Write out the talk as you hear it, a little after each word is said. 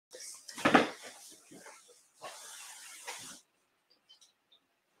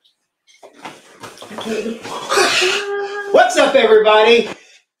What's up, everybody?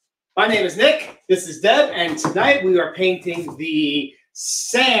 My name is Nick. This is Deb, and tonight we are painting the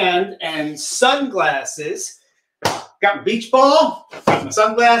sand and sunglasses. Got my beach ball, got my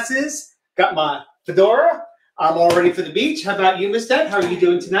sunglasses, got my fedora. I'm all ready for the beach. How about you, Miss Deb? How are you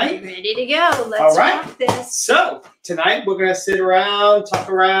doing tonight? Ready to go. Let's rock this. So tonight we're gonna sit around, talk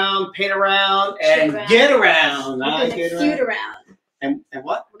around, paint around, and get around. We're gonna feud around. And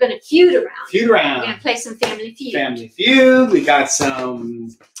what? We're gonna feud around. Feud around. We're gonna play some Family Feud. Family Feud. We got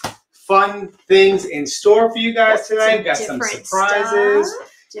some fun things in store for you guys tonight. We got some surprises.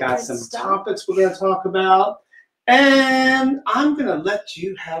 Got some topics we're gonna talk about. And I'm gonna let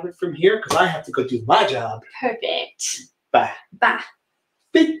you have it from here because I have to go do my job. Perfect. Bye. Bye.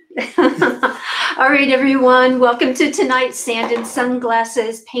 All right, everyone. Welcome to tonight's Sand and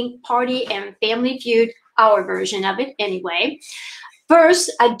Sunglasses Paint Party and Family Feud, our version of it anyway.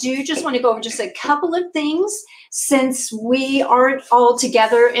 First, I do just want to go over just a couple of things. Since we aren't all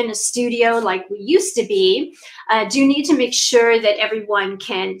together in a studio like we used to be, I do need to make sure that everyone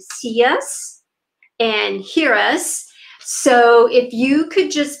can see us and hear us. So if you could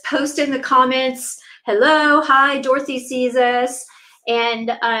just post in the comments, hello, hi, Dorothy sees us.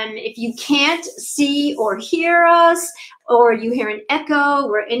 And if you can't see or hear us, or you hear an echo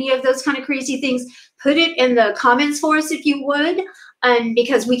or any of those kind of crazy things, put it in the comments for us if you would.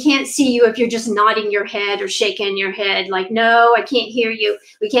 Because we can't see you if you're just nodding your head or shaking your head like, no, I can't hear you.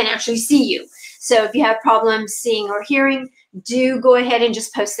 We can't actually see you. So if you have problems seeing or hearing, do go ahead and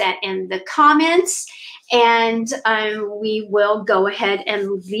just post that in the comments. And we will go ahead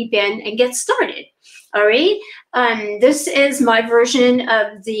and leap in and get started. All right. This is my version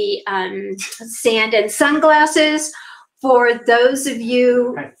of the sand and sunglasses. For those of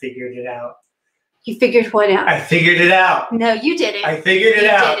you... I figured it out. You figured what out? I figured it out. No, you didn't. I figured it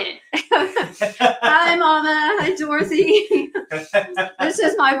out. You didn't. Hi, Mama. Hi, Dorothy. This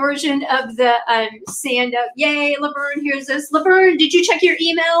is my version of the sand. Yay, Laverne hears this. Laverne, did you check your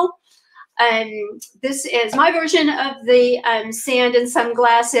email? This is my version of the sand and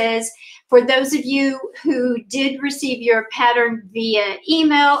sunglasses. For those of you who did receive your pattern via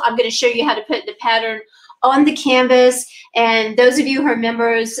email, I'm going to show you how to put the pattern on the canvas. And those of you who are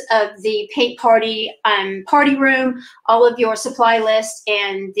members of the paint party party room, all of your supply list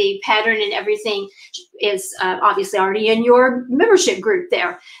and the pattern and everything is obviously already in your membership group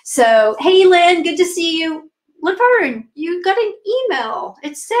there. So, hey, Lynn, good to see you. Laverne, you got an email.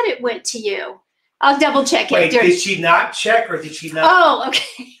 It said it went to you. I'll double check it. Wait, did she not check or did she not? Oh,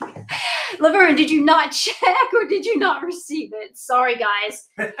 okay. Laverne, did you not check or did you not receive it? Sorry, guys.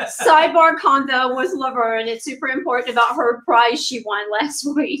 Sidebar convo was Laverne. It's super important about her prize she won last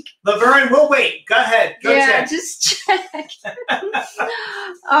week. Laverne, we'll wait. Go ahead. Go check. Just check.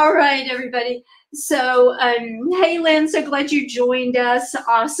 All right, everybody. So, hey, Lynn, so glad you joined us.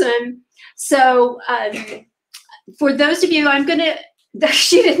 Awesome. So, for those of you, I'm going to...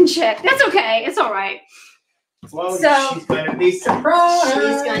 She didn't check. That's okay. It's all right. Well, so, she's going to be surprised.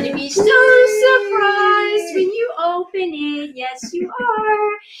 She's going to be so surprised when you open it. Yes, you are.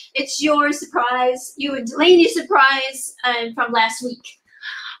 It's your surprise. You and Delaney's surprise from last week.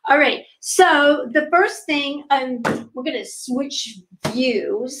 All right. So the first thing, we're going to switch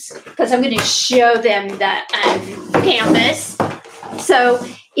views because I'm going to show them the canvas. So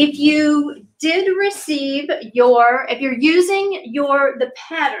if you did receive if you're using the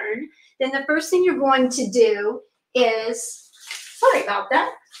pattern, then the first thing you're going to do is, sorry about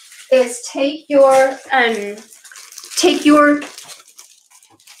that, is take your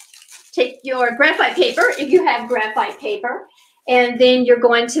graphite paper, if you have graphite paper, and then you're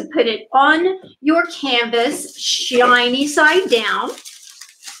going to put it on your canvas, shiny side down.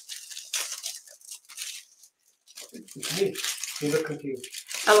 Okay, you look confused.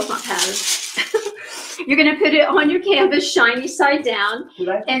 Oh, it's not pattern. You're going to put it on your canvas, shiny side down,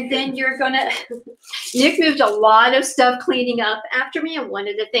 and then you're going to... Nick moved a lot of stuff cleaning up after me, and one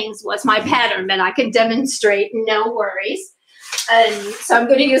of the things was my pattern, but I can demonstrate, no worries. So I'm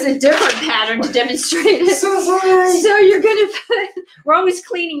going to use a different pattern to demonstrate it. So you're going to put... We're always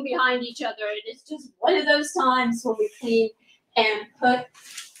cleaning behind each other, and it's just one of those times when we clean and put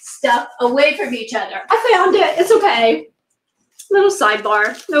stuff away from each other. I found it. It's okay. Little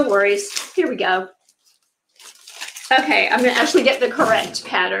sidebar, no worries. Here we go. Okay, I'm gonna actually get the correct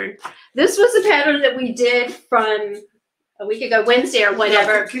pattern. This was the pattern that we did from a week ago, Wednesday or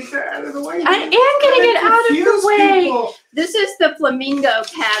whatever. Keep that out of the way. I am getting it out of the way. People. This is the flamingo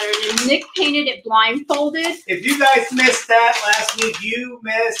pattern, and Nick painted it blindfolded. If you guys missed that last week, you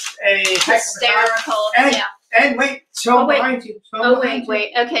missed a hysterical. And yeah. And wait, show behind you.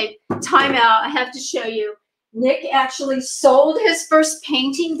 Wait. Okay, time out. I have to show you. Nick actually sold his first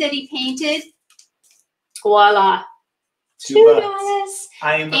painting that he painted. Voila. $2.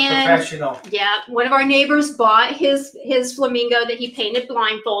 I am a professional. Yeah, one of our neighbors bought his flamingo that he painted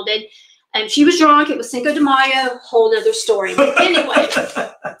blindfolded. And she was drunk. It was Cinco de Mayo. Whole nother story. But anyway,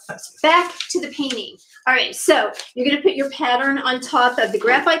 back to the painting. All right, so you're going to put your pattern on top of the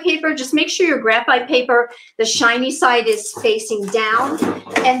graphite paper. Just make sure your graphite paper, the shiny side is facing down.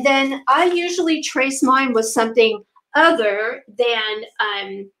 And then I usually trace mine with something other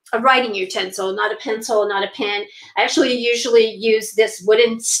than a writing utensil, not a pencil, not a pen. I actually usually use this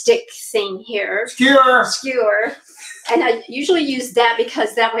wooden stick thing here. Skewer. And I usually use that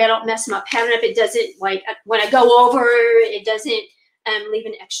because that way I don't mess my pattern up. It doesn't, like, when I go over, it doesn't leave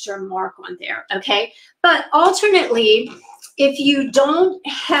an extra mark on there, okay? But alternately, if you don't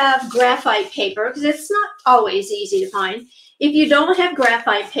have graphite paper, because it's not always easy to find, if you don't have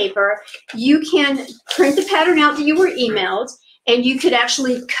graphite paper, you can print the pattern out that you were emailed, and you could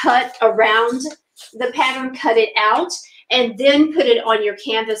actually cut around the pattern, cut it out, and then put it on your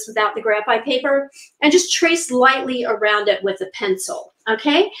canvas without the graphite paper and just trace lightly around it with a pencil,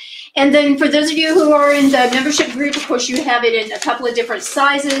 okay? And then for those of you who are in the membership group, of course, you have it in a couple of different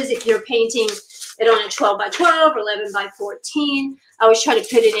sizes. If you're painting it on a 12 by 12 or 11 by 14, I always try to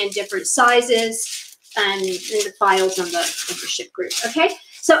put it in different sizes and in the files on the membership group, okay?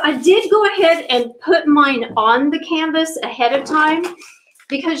 So I did go ahead and put mine on the canvas ahead of time,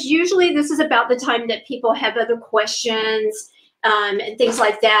 because usually this is about the time that people have other questions and things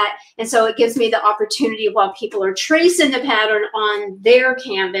like that. And so it gives me the opportunity while people are tracing the pattern on their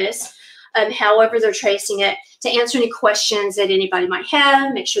canvas, however they're tracing it, to answer any questions that anybody might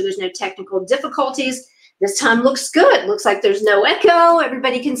have, make sure there's no technical difficulties. This time looks good. Looks like there's no echo.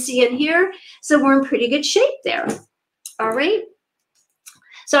 Everybody can see in here. So we're in pretty good shape there. All right.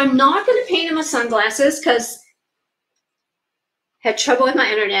 So I'm not going to paint in my sunglasses because had trouble with my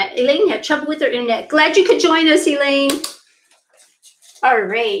internet. Elaine had trouble with her internet. Glad you could join us, Elaine. All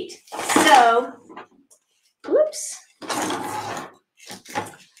right. So, whoops.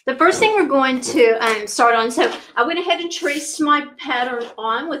 The first thing we're going to start on, so I went ahead and traced my pattern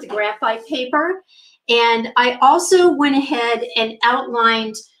on with the graphite paper. And I also went ahead and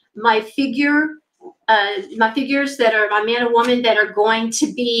outlined my figures that are my man and woman that are going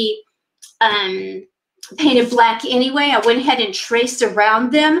to be painted black anyway. I went ahead and traced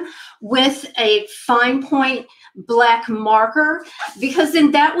around them with a fine point black marker, because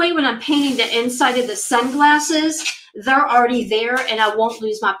then that way when I'm painting the inside of the sunglasses, they're already there and I won't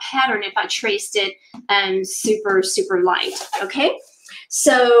lose my pattern if I traced it super light, okay?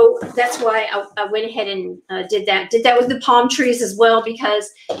 So that's why I went ahead and did that. Did that with the palm trees as well,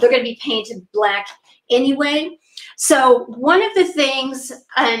 because they're going to be painted black anyway. So one of the things,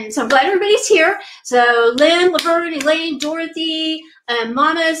 so I'm glad everybody's here. So Lynn, Laverne, Elaine, Dorothy,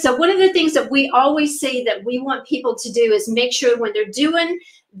 Mama. So one of the things that we always say that we want people to do is make sure when they're doing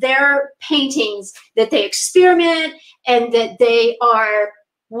their paintings that they experiment and that they are,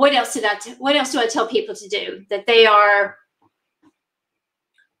 what else do I tell people to do? That they are.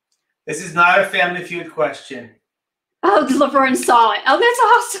 This is not a Family Feud question. Oh, Laverne saw it. Oh,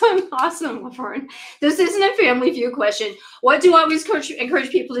 that's awesome. Awesome, Laverne. This isn't a Family Feud question. What do I always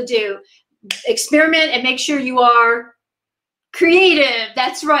encourage people to do? Experiment and make sure you are creative.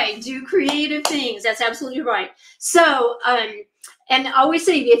 That's right. Do creative things. That's absolutely right. So, and I always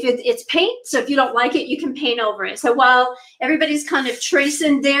say if it's paint, so if you don't like it, you can paint over it. So while everybody's kind of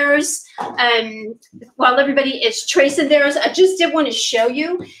tracing theirs, I just did want to show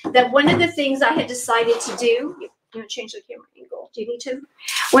you that one of the things I had decided to do, you want to change the camera angle? Do you need to?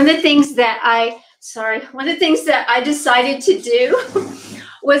 One of the things that I decided to do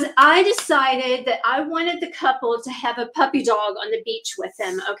was I decided that I wanted the couple to have a puppy dog on the beach with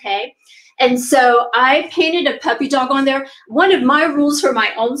them, okay? And so I painted a puppy dog on there. One of my rules for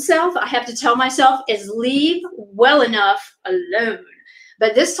my own self, I have to tell myself, is leave well enough alone.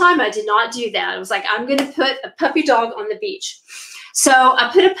 But this time I did not do that. I was like, I'm going to put a puppy dog on the beach. So I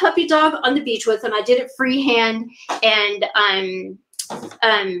put a puppy dog on the beach with them. I did it freehand, and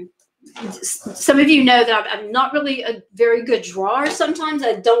some of you know that I'm not really a very good drawer. Sometimes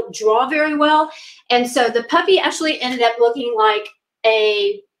I don't draw very well. And so the puppy actually ended up looking like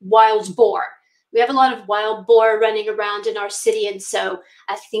a wild boar. We have a lot of wild boar running around in our city, and so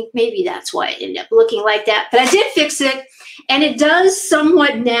I think maybe that's why it ended up looking like that. But I did fix it, and it does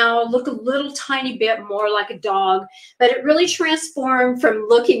somewhat now look a little tiny bit more like a dog, but it really transformed from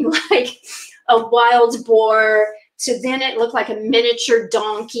looking like a wild boar So then it looked like a miniature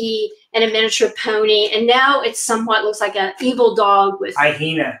donkey and a miniature pony. And now it somewhat looks like an evil dog with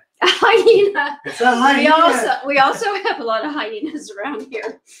hyena. a hyena. It's a hyena. We also have a lot of hyenas around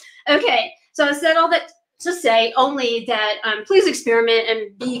here. Okay, so I said all that to say only that please experiment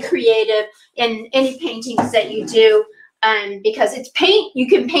and be creative in any paintings that you do, because it's paint, you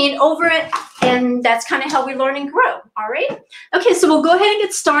can paint over it, and that's kind of how we learn and grow. All right. Okay, so we'll go ahead and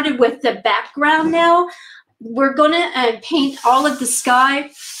get started with the background now. We're gonna paint all of the sky.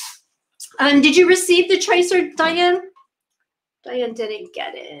 Did you receive the tracer, Diane? Diane didn't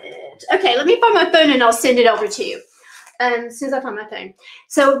get it. Okay, let me find my phone and I'll send it over to you as soon as I find my phone.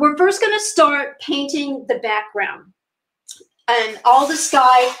 So we're first going to start painting the background. And all the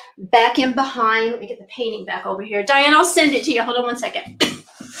sky back in behind. Let me get the painting back over here. Diane, I'll send it to you. Hold on one second.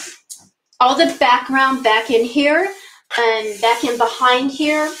 All the background back in here and back in behind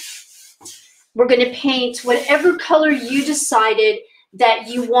here. We're going to paint whatever color you decided that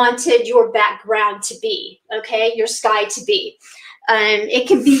you wanted your background to be, okay, your sky to be. It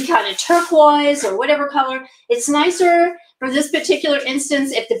can be kind of turquoise or whatever color. It's nicer for this particular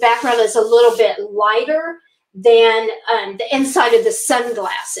instance if the background is a little bit lighter than the inside of the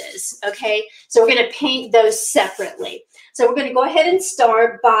sunglasses, okay? So we're going to paint those separately. So we're going to go ahead and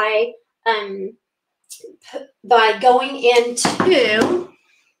start by going into,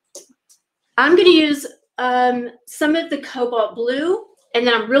 I'm going to use some of the cobalt blue, and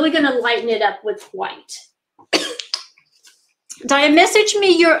then I'm really going to lighten it up with white. Diane, message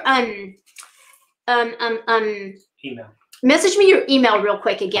me your email. Message me your email real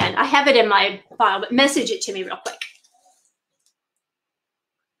quick again. I have it in my file, but message it to me real quick.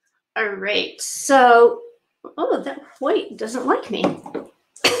 All right. So, oh, that white doesn't like me.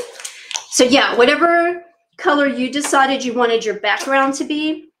 So yeah, whatever color you decided you wanted your background to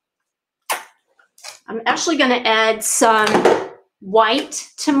be. I'm actually going to add some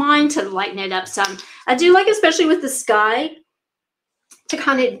white to mine to lighten it up some. I do like, especially with the sky, to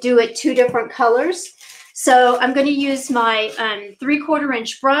kind of do it two different colors. So I'm going to use my 3/4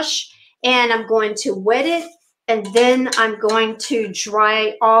 inch brush, and I'm going to wet it, and then I'm going to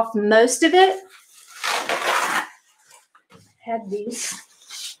dry off most of it. Have these.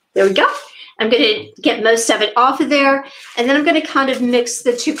 There we go. I'm going to get most of it off of there, and then I'm going to kind of mix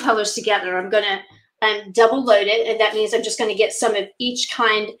the two colors together. I'm going to double load it, and that means I'm just going to get some of each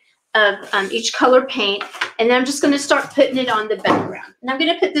kind of each color paint, and then I'm just going to start putting it on the background. And I'm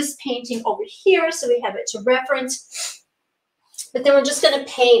going to put this painting over here so we have it to reference, but then we're just going to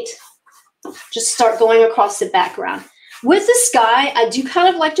paint, just start going across the background. With the sky, I do kind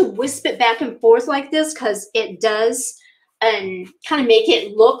of like to wisp it back and forth like this because it does kind of make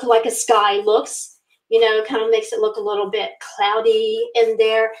it look like a sky looks, you know, kind of makes it look a little bit cloudy in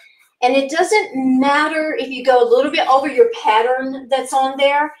there. And it doesn't matter if you go a little bit over your pattern that's on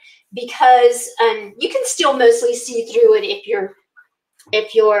there, because you can still mostly see through it if you're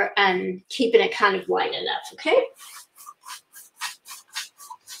keeping it kind of light enough, okay?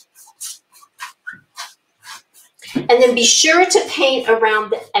 And then be sure to paint around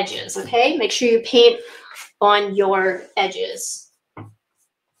the edges, okay? Make sure you paint on your edges. Do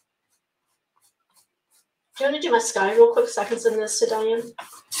you want to do my sky real quick so I can send this to Diane?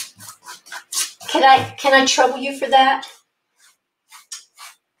 Can I trouble you for that?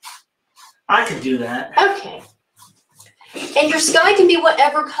 I could do that. Okay. And your sky can be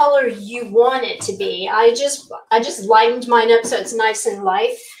whatever color you want it to be. I just lightened mine up so it's nice and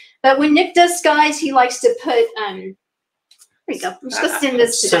light. But when Nick does skies, he likes to put there you go. I'm just gonna send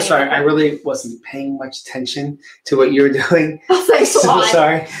this to Diane. So sorry, I really wasn't paying much attention to what you were doing. Oh, thanks a lot.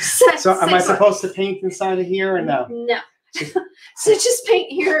 Sorry. So am I supposed to paint inside of here or no? No. So just paint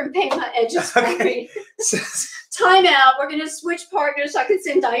here and paint my edges for me. Time out. We're gonna switch partners so I can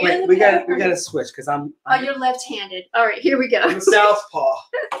send Diane. Wait, we gotta switch because I'm Oh, you're left-handed. All right, here we go. I'm southpaw.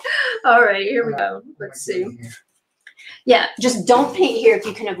 All right, here we go. Let's see. Yeah, just don't paint here if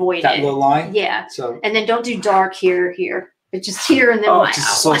you can avoid that it. little line. Yeah. So and then don't do dark here, but just here and then my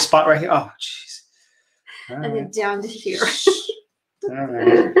just a little spot right here. Oh, jeez. And then down to here. All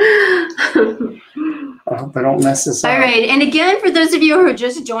right. I hope I don't mess this up. All right, and again, for those of you who are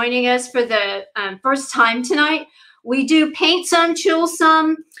just joining us for the first time tonight, we do paint some, chill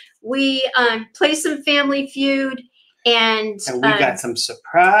some. We play some Family Feud, and we got some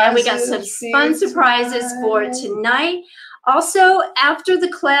surprises. And we got some fun surprises for tonight. Also, after the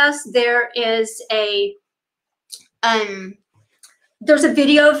class, there is a there's a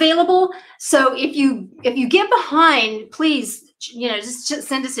video available. So if you get behind, please, just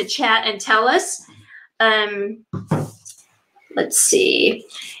send us a chat and tell us. Let's see.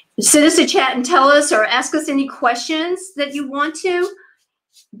 send us a chat and tell us or ask us any questions that you want to.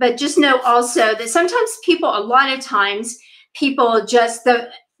 But just know also that sometimes people, a lot of times, people just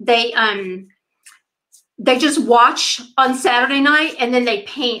they just watch on Saturday night and then they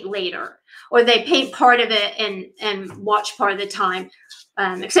paint later, or they paint part of it and watch part of the time.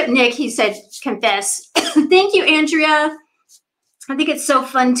 Except Nick, he said confess. Thank you, Andrea. I think it's so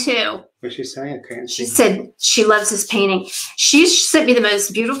fun too. What's she saying? Okay. She said she loves this painting. She sent me the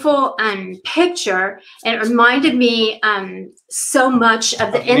most beautiful picture, and it reminded me so much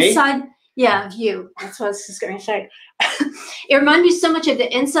of the inside. Yeah, of you. That's what I was just going to say. It reminded me so much of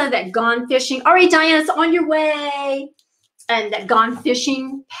the inside of that gone fishing. All right, Diana, it's on your way. And that gone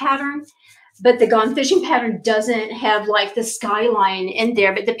fishing pattern. But the gone fishing pattern doesn't have like the skyline in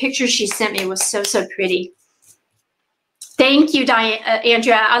there. But the picture she sent me was so, so pretty. Thank you,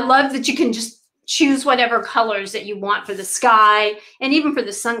 Andrea. I love that you can just choose whatever colors that you want for the sky and even for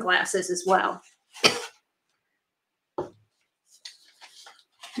the sunglasses as well.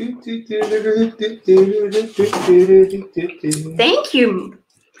 Thank you.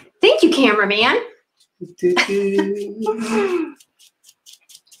 Thank you, cameraman.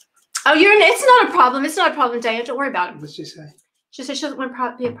 Oh, it's not a problem. It's not a problem, Diane. Don't worry about it. What's she say? She said she doesn't want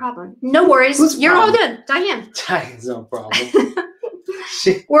to be a problem. No worries. You're all good, Diane. Diane's no problem.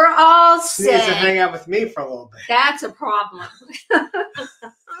 We're all set. She needs to hang out with me for a little bit. That's a problem.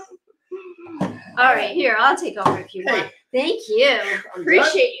 All right, here, I'll take over if you want. Thank you.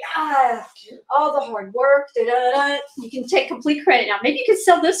 Appreciate you. All the hard work. You can take complete credit now. Maybe you could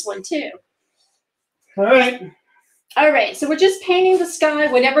sell this one too. All right. All right, so we're just painting the sky,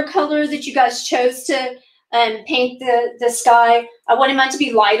 whatever color that you guys chose to paint the sky. I wanted mine to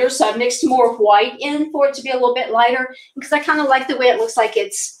be lighter, so I mixed more white in for it to be a little bit lighter, because I kind of like the way it looks like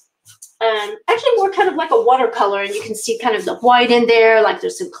it's actually more kind of like a watercolor, and you can see kind of the white in there, like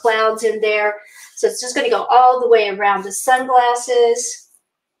there's some clouds in there. So it's just going to go all the way around the sunglasses.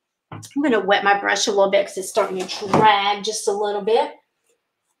 I'm going to wet my brush a little bit because it's starting to drag just a little bit.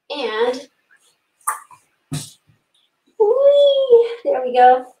 And there we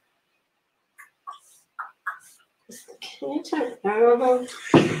go.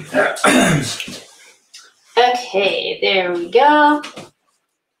 Okay, there we go.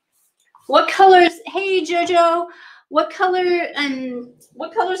 What colors? Hey, Jojo. What colors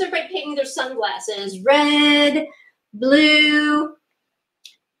are everybody painting their sunglasses? Red, blue.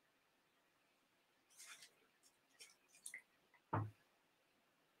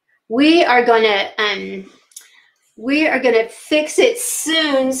 We are gonna fix it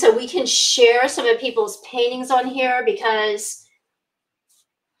soon so we can share some of people's paintings on here, because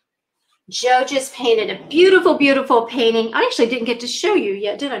Joe just painted a beautiful, beautiful painting. I actually didn't get to show you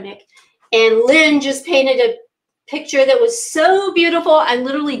yet, did I, Nick? And Lynn just painted a picture that was so beautiful. I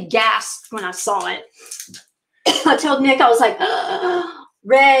literally gasped when I saw it. I told Nick, I was like, oh,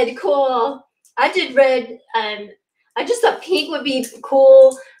 red, cool. I did red. I just thought pink would be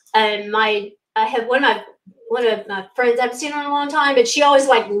cool. And I have one of my friends, I haven't seen her in a long time, but she always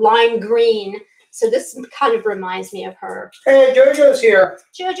liked lime green. So this kind of reminds me of her. Hey, JoJo's here.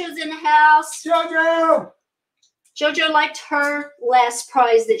 JoJo's in the house. JoJo! JoJo liked her last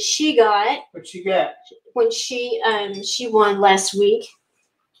prize that she got. What'd she get? When she won last week.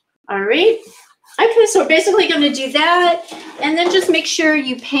 All right. Okay, so we're basically going to do that. And then just make sure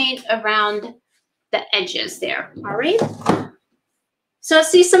you paint around the edges there. All right. So I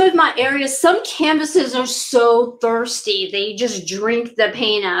see some of my areas. Some canvases are so thirsty. They just drink the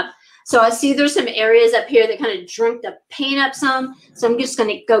paint up. So I see there's some areas up here that kind of drink the paint up some. So I'm just going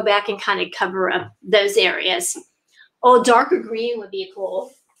to go back and kind of cover up those areas. Oh, darker green would be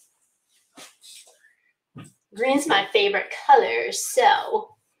cool. Green's my favorite color,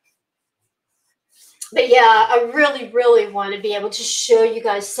 so. But yeah, I really, really want to be able to show you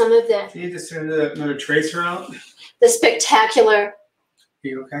guys some of the. You need to send another tracer out? The spectacular. Are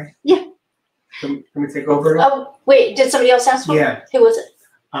you okay? Yeah. Can we take over? Oh, wait, did somebody else ask for it? Yeah. Who was it?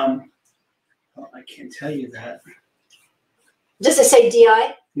 Well, I can't tell you that. Does it say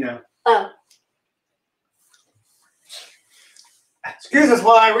DI? No. Oh. Excuse us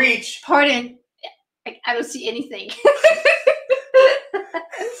while I reach. Pardon. I don't see anything.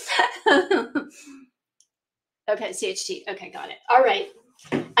 Okay, CHT. Okay, got it. All right.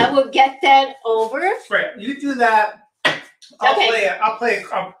 I will get that over. Right. You do that. I'll play it.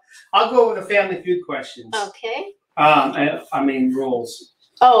 I'll go over the Family Feud questions. Okay. I mean rules.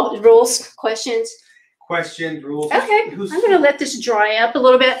 Oh, rules, questions. Questions, rules. Okay. I'm going to let this dry up a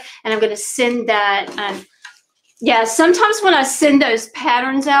little bit, and I'm going to send that. Yeah, sometimes when I send those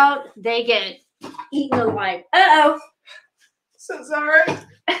patterns out, they get eaten alive. Uh-oh. So sorry.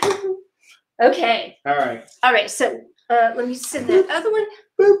 Okay. All right. All right. So let me send the other one.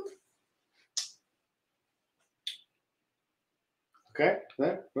 Boop. Okay.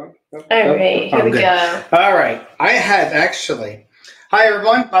 All right. Here we go. All right. I have actually. Hi,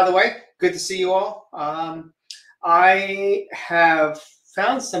 everyone. By the way, good to see you all. I have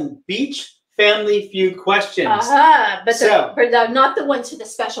found some beach Family Feud questions. But not the ones for the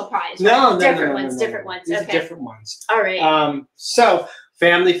special prize. Right? No, Different ones. Different ones. These Okay. are different ones. All right. So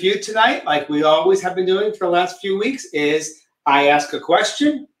Family Feud tonight, like we always have been doing for the last few weeks, is I ask a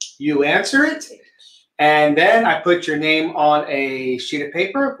question, you answer it, and then I put your name on a sheet of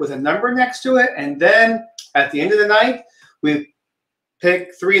paper with a number next to it, and then at the end of the night, we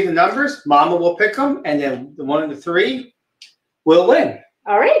pick 3 of the numbers. Mama will pick them, and then the one of the 3 will win.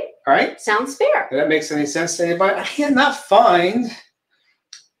 All right. All right. Sounds fair. If that makes any sense to anybody? I cannot find.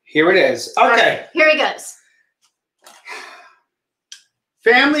 Here it is. Okay. Right, here he goes.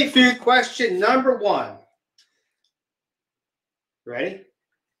 Family Feud question number 1. Ready?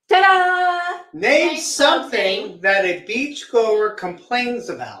 Ta-da! Name something that a beachgoer complains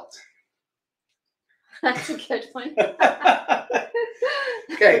about. That's a good one.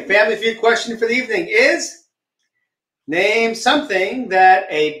 Okay, Family Feud question for the evening is, name something that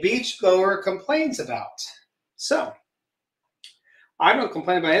a beachgoer complains about. So, I don't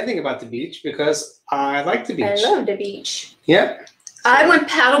complain about anything about the beach because I like the beach. I love the beach. Yep. I went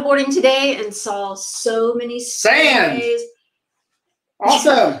paddleboarding today and saw so many Sand. Stays.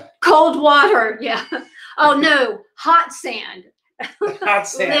 Awesome. Cold water, yeah. Oh no, hot sand. Hot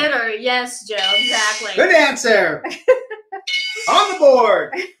sand. Litter, yes, Joe, exactly. Good answer. On the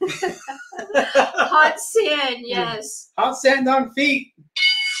board. Hot sand, yes. Hot sand on feet.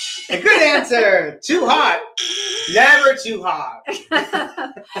 A good answer. Too hot. Never too hot.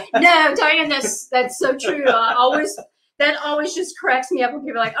 No, Diane, that's so true. That always just cracks me up when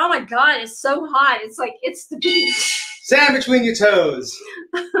people are like, oh my God, it's so hot. It's like, it's the beach. Sand between your toes.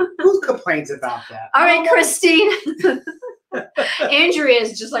 Who complains about that? All right, Christine. Andrea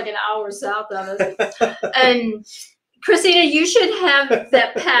is just like an hour south of us. And Christina, you should have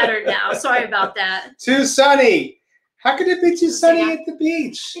that pattern now. Sorry about that. Too sunny. How could it be too sunny at the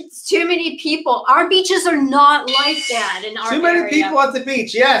beach? It's too many people. Our beaches are not like that in our area. Too many people at the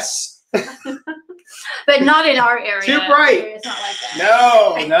beach, yes. But not in our area. Too bright. It's not like that.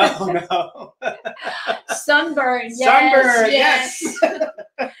 No. Sunburn, yes. Sunburn, yes.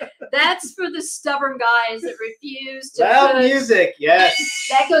 That's for the stubborn guys that refuse to Loud put music, yes.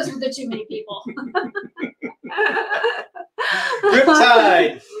 That goes with the too many people.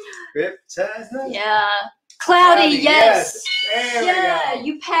 Riptide. Riptide. Yeah. Cloudy, yes. There yeah, we go.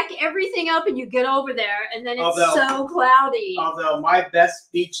 you pack everything up and you get over there, and then it's so cloudy. Although my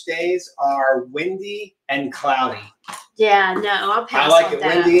best beach days are windy and cloudy. Yeah, no, I'll pass on that. I like it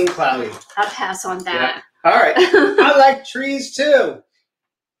windy and cloudy. I'll pass on that. Yeah. All right. I like trees too.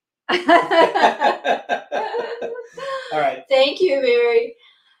 All right. Thank you, Mary.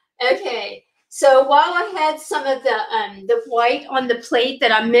 Okay. So while I had some of the white on the plate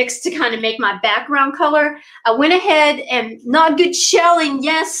that I mixed to kind of make my background color, I went ahead and not good shelling.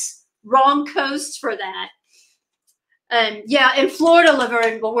 Yes, wrong coast for that. Yeah, in Florida,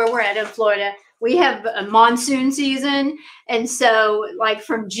 Laverne, well, where we're at in Florida, we have a monsoon season. And so like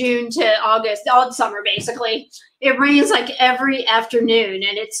from June to August, all summer basically, it rains like every afternoon.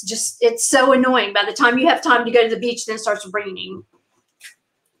 And it's so annoying. By the time you have time to go to the beach, then it starts raining.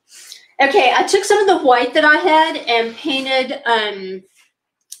 Okay, I took some of the white that I had and painted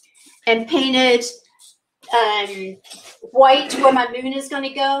white where my moon is going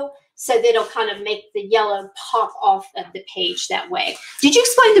to go, so that it'll kind of make the yellow pop off of the page that way. Did you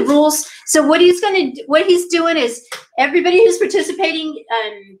explain the rules? So what he's doing is everybody who's participating,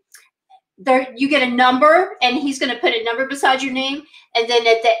 you get a number, and he's going to put a number beside your name, and then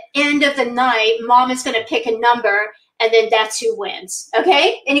at the end of the night, Mom is going to pick a number. And then that's who wins.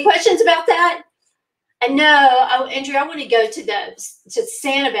 Okay? Any questions about that? And no, Andrew, I want to go to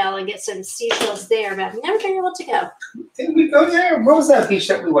Sanibel and get some seashells there, but I've never been able to go. Didn't we go there? What was that beach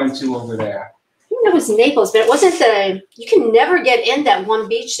that we went to over there? I think it was Naples, but it wasn't you can never get in that one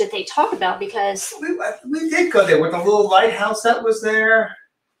beach that they talk about because. We did go there with the little lighthouse that was there.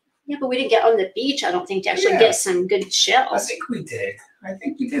 Yeah, but we didn't get on the beach, I don't think, to actually get some good shells. I think we did.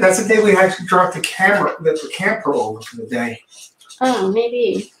 That's the day we actually dropped the camper over for the day. Oh,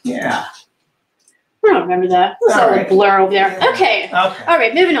 maybe. Yeah. I don't remember that. It was all a blur over there. Yeah. Okay. All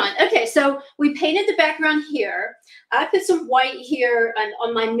right, moving on. Okay, so we painted the background here. I put some white here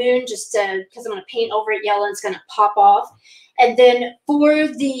on my moon just because I'm going to paint over it yellow and it's going to pop off. And then for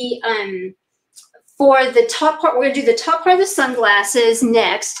for the top part, we're going to do the top part of the sunglasses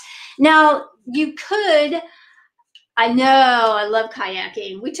next. Now, you could, I know, I love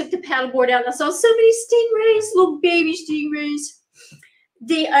kayaking. We took the paddleboard out and I saw so many stingrays, little baby stingrays.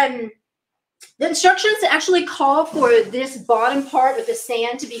 The instructions actually call for this bottom part with the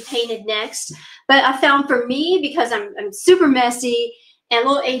sand to be painted next. But I found for me, because I'm super messy and a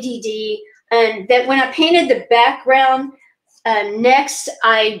little ADD, and that when I painted the background next,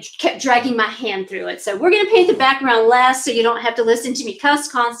 I kept dragging my hand through it. So we're going to paint the background last so you don't have to listen to me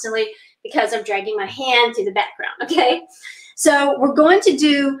cuss constantly because I'm dragging my hand through the background, okay? So we're going to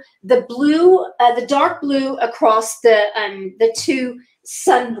do the blue, the dark blue across the two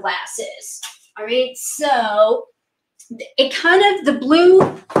sunglasses. All right, so it kind of, the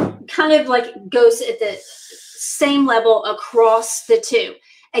blue kind of like goes at the same level across the two.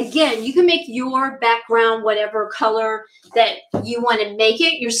 Again, you can make your background whatever color that you want to make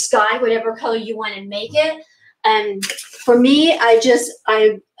it, your sky, whatever color you want to make it. For me, I just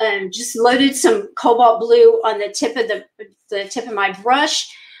loaded some cobalt blue on the tip of my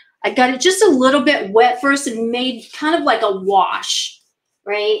brush. I got it just a little bit wet first and made kind of like a wash,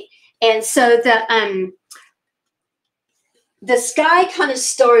 right? And so the sky kind of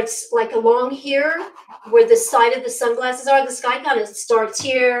starts like along here where the side of the sunglasses are. The sky kind of starts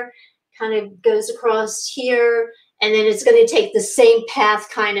here, kind of goes across here, and then it's going to take the same path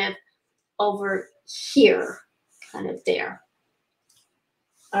kind of over here, kind of there.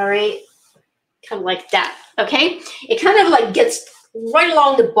 All right, kind of like that, okay? It kind of like gets right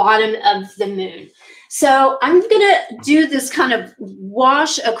along the bottom of the moon. So I'm going to do this kind of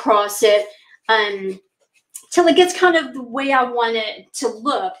wash across it till it gets kind of the way I want it to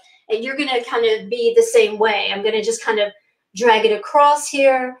look. And you're going to kind of be the same way. I'm going to just kind of drag it across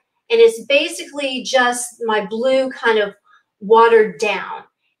here. And it's basically just my blue kind of watered down.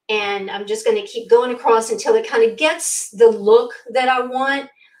 And I'm just going to keep going across until it kind of gets the look that I want.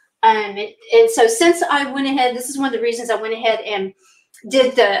 And so since I went ahead, this is one of the reasons I went ahead and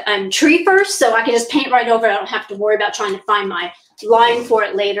did the tree first, so I can just paint right over it. I don't have to worry about trying to find my line for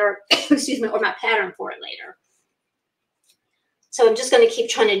it later, excuse me, or my pattern for it later. So I'm just going to keep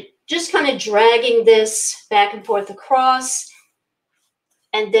trying to just kind of dragging this back and forth across.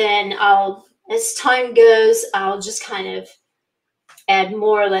 And then as time goes, I'll just kind of add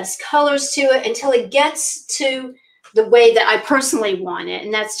more or less colors to it until it gets to the way that I personally want it.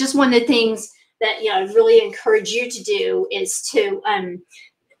 And that's just one of the things that, I really encourage you to do is to,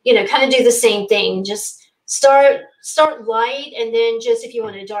 kind of do the same thing. Just start light, and then just if you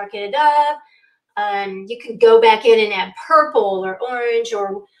want to darken it up, you can go back in and add purple or orange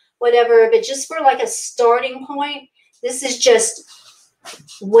or whatever. But just for like a starting point, this is just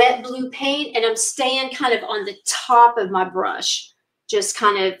wet blue paint, and I'm staying kind of on the top of my brush, just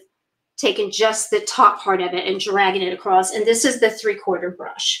kind of taking just the top part of it and dragging it across. And this is the 3/4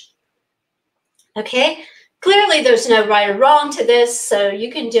 brush. Okay, clearly there's no right or wrong to this, so you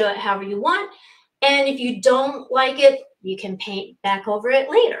can do it however you want. And if you don't like it, you can paint back over it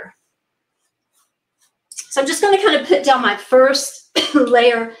later. So I'm just going to kind of put down my first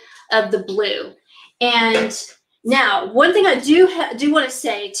layer of the blue. And now, one thing I do want to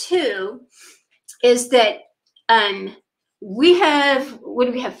say too is that we have, what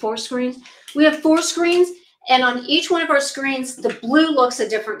do we have, 4 screens? We have 4 screens, and on each one of our screens, the blue looks a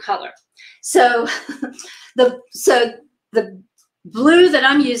different color. So the blue that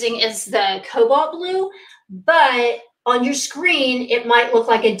I'm using is the cobalt blue, but on your screen, it might look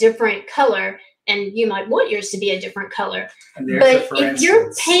like a different color, and you might want yours to be a different color. But if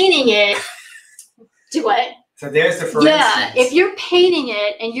you're painting it, do what? So there's the for yeah, instance. if you're painting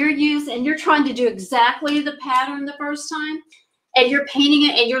it and you're trying to do exactly the pattern the first time, and you're painting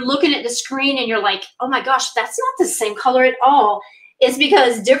it and you're looking at the screen and you're like, oh my gosh, that's not the same color at all. It's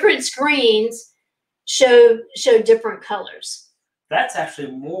because different screens show different colors. That's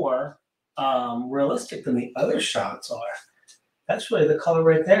actually more realistic than the other shots are. That's really the color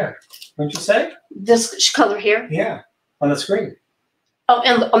right there. Wouldn't you say? This color here? Yeah, on the screen. Oh,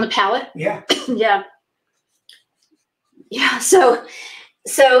 and on the palette? Yeah. Yeah. Yeah, so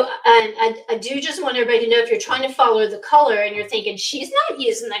I do just want everybody to know, if you're trying to follow the color and you're thinking, she's not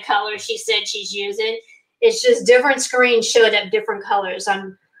using the color she said she's using, it's just different screens showed up different colors.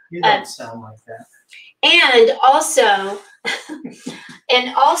 You don't sound like that. And also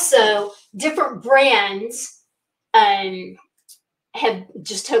different brands have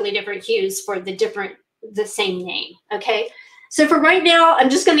just totally different hues for the same name, okay? So for right now, I'm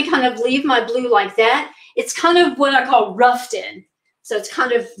just going to kind of leave my blue like that. It's kind of what I call roughed in. So it's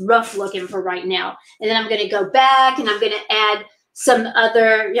kind of rough looking for right now. And then I'm going to go back and I'm going to add some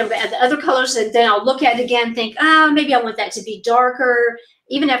other, the other colors, and then I'll look at it again, think, oh, maybe I want that to be darker,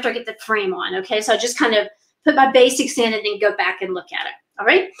 even after I get the frame on, okay? So I just kind of put my basics in and then go back and look at it, all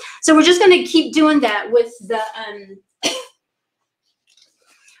right? So we're just gonna keep doing that with the,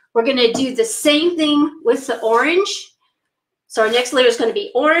 we're gonna do the same thing with the orange. So our next layer is gonna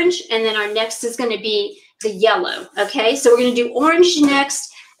be orange, and then our next is gonna be the yellow, okay? So we're gonna do orange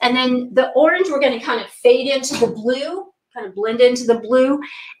next, and then the orange, we're gonna kind of fade into the blue, kind of blend into the blue,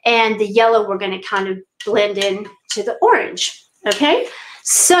 and the yellow, we're gonna kind of blend in to the orange, okay?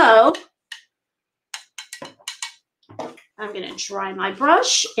 So I'm gonna dry my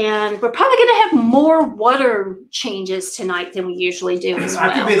brush, and we're probably gonna have more water changes tonight than we usually do as well.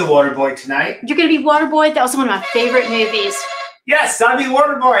 I could be the water boy tonight. You're gonna be water boy? That was one of my favorite movies. Yes, I'll be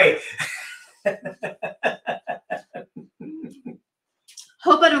water boy.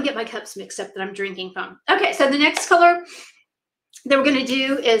 Hope I don't get my cups mixed up that I'm drinking from. Okay, so the next color that we're gonna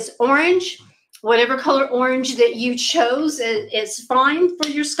do is orange. Whatever color orange that you chose is fine for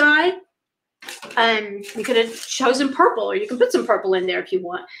your sky. You could have chosen purple, or you can put some purple in there if you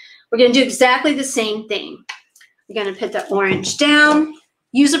want. We're going to do exactly the same thing. We're going to put the orange down.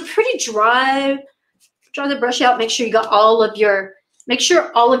 Use a pretty dry the brush out. Make sure you got all of your, make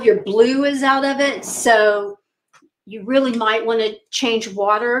sure all of your blue is out of it. So you really might want to change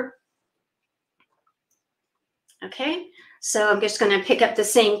water. Okay, so I'm just going to pick up the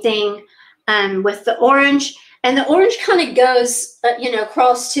same thing with the orange. And the orange kind of goes,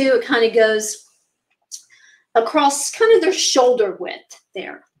 across too. It kind of goes across kind of their shoulder width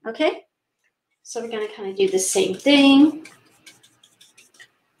there, okay? So we're going to kind of do the same thing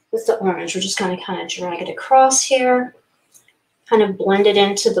with the orange. We're just going to kind of drag it across here, kind of blend it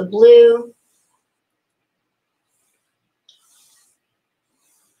into the blue.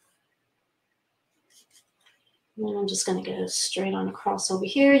 And then I'm just going to go straight on across over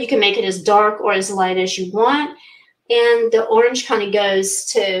here. You can make it as dark or as light as you want. And the orange kind of goes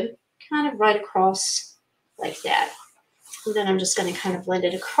to kind of right across like that. And then I'm just going to kind of blend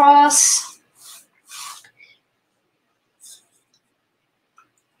it across.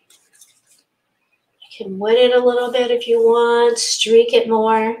 You can wet it a little bit if you want, streak it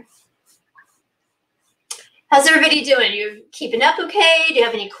more. How's everybody doing? You keeping up okay? Do you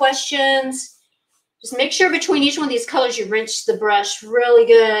have any questions? Just make sure between each one of these colors you rinse the brush really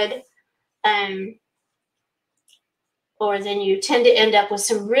good. Or then you tend to end up with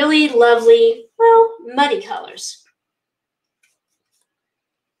some really lovely, well, muddy colors.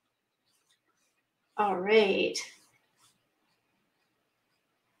 All right.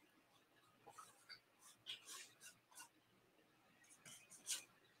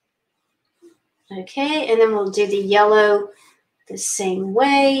 Okay, and then we'll do the yellow the same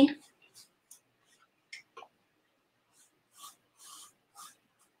way.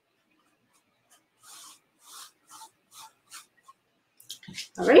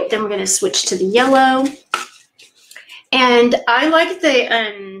 All right, then we're going to switch to the yellow. And I like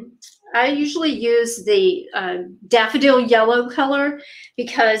the, I usually use the daffodil yellow color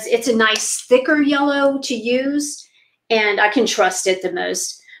because it's a nice thicker yellow to use, and I can trust it the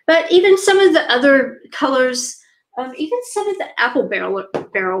most. But even some of the other colors, even some of the apple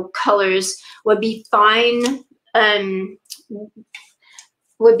barrel colors would be fine.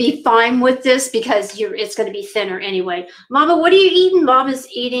 Would be fine with this because it's going to be thinner anyway. Mama, what are you eating? Mama's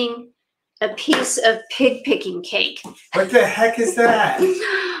eating a piece of pig picking cake. What the heck is that?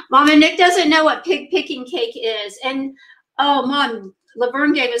 Mama, Nick doesn't know what pig picking cake is. And oh, Mom,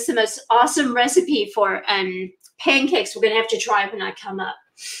 Laverne gave us the most awesome recipe for pancakes. We're going to have to try when I come up.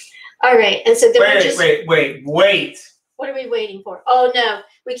 All right. And so then wait. What are we waiting for? Oh, no.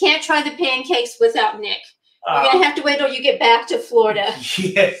 We can't try the pancakes without Nick. We're going to have to wait till you get back to Florida.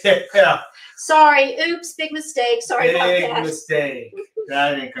 Yeah. Sorry. Oops. Big mistake. Sorry about that. Big mistake.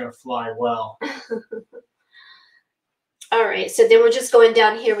 That ain't going to fly well. All right. So then we're just going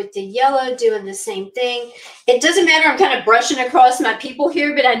down here with the yellow, doing the same thing. It doesn't matter. I'm kind of brushing across my people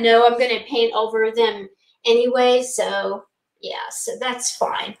here, but I know I'm going to paint over them anyway. So, yeah. So that's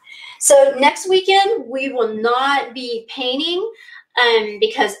fine. So next weekend, we will not be painting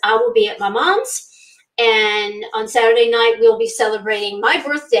because I will be at my mom's. And on Saturday night, we'll be celebrating my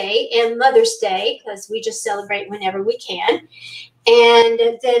birthday and Mother's Day because we just celebrate whenever we can. And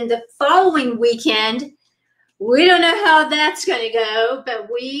then the following weekend, we don't know how that's going to go, but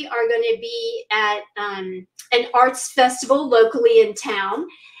we are going to be at an arts festival locally in town.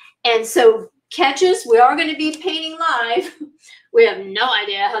 And so catch us. We are going to be painting live. We have no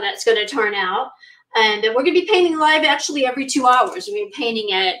idea how that's going to turn out. And we're going to be painting live actually every 2 hours. We're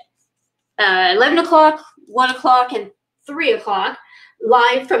painting at 11 o'clock, 1 o'clock, and 3 o'clock,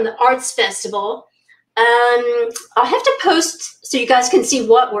 live from the Arts Festival. I'll have to post so you guys can see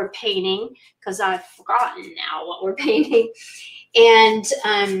what we're painting, because I've forgotten now what we're painting. And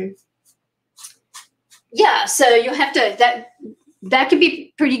yeah, so you'll have to, that could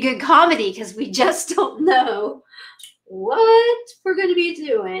be pretty good comedy, because we just don't know what we're going to be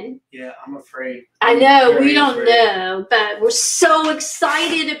doing. Yeah, I'm afraid. I know, we don't know, but we're so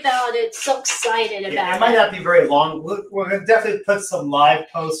excited about it. So excited about it. It might not be very long. We're going to definitely put some live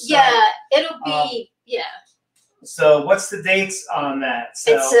posts. Yeah, it'll be, yeah. So what's the dates on that?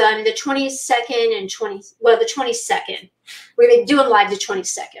 So, it's the 22nd and the 22nd. We're going to be doing live the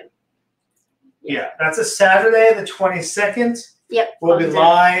 22nd. Yeah, that's a Saturday, the 22nd. Yep. We'll be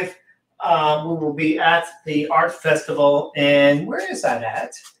live. We will be at the Art Festival. And where is that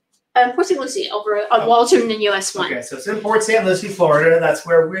at? Port St. Lucie, over on Walton and US 1. Okay, so it's in Port St. Lucie, Florida. That's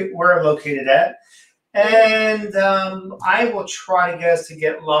where we're located at. And I will try to get us to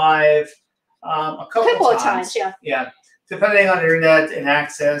get live a couple of times. Yeah. Yeah, depending on internet and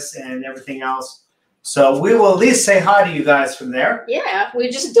access and everything else. So we will at least say hi to you guys from there. Yeah, we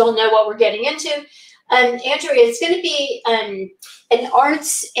just don't know what we're getting into. Andrew, it's going to be an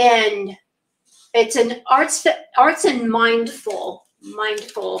arts and mindful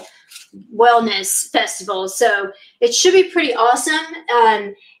wellness festival. So it should be pretty awesome.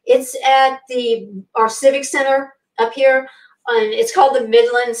 It's at our civic center up here. It's called the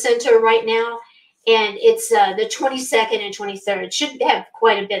Midland Center right now. And it's the 22nd and 23rd. It should have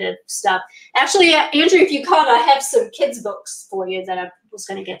quite a bit of stuff. Actually, Andrew, if you caught, I have some kids' books for you that I was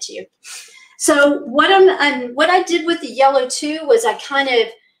going to get to you. So what I did with the yellow too was I kind of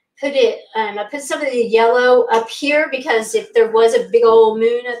put it. I put some of the yellow up here, because if there was a big old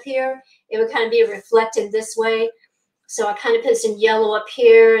moon up here, it would kind of be reflected this way. So I kind of put some yellow up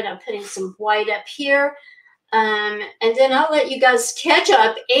here, and I'm putting some white up here. And then I'll let you guys catch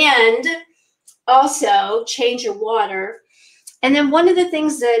up and also change your water. And then one of the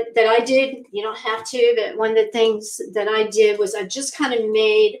things that I did, you don't have to, but one of the things that I did was I just kind of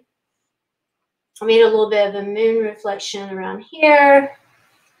made a little bit of a moon reflection around here,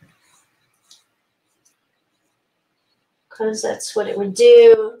 because that's what it would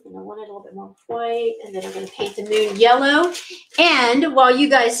do. And I want it a little bit more white, and then I'm going to paint the moon yellow. And while you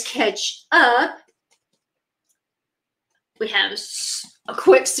guys catch up, we have a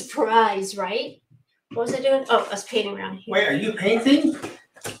quick surprise, right? What was I doing? Oh, I was painting around here. Wait, are you painting?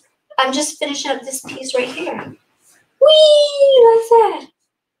 I'm just finishing up this piece right here. Whee! Like that. I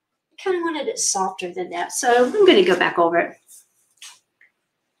kind of wanted it softer than that, so I'm going to go back over it.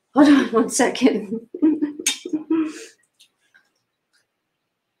 Hold on one second.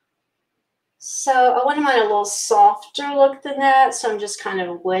 So I want mine a little softer look than that, so I'm just kind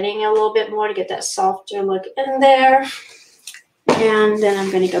of wetting a little bit more to get that softer look in there. And then I'm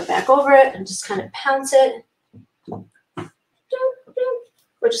going to go back over it and just kind of pounce it. Or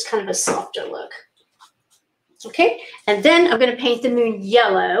just kind of a softer look. Okay, and then I'm going to paint the moon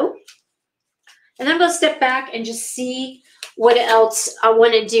yellow. And I'm going to step back and just see what else I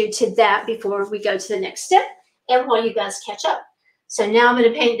want to do to that before we go to the next step, and while you guys catch up. So now I'm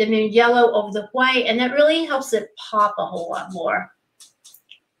going to paint the moon yellow over the white, and that really helps it pop a whole lot more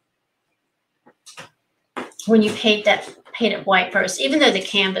when you paint it white first, even though the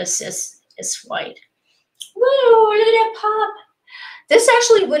canvas is white. Whoa, look at that pop. This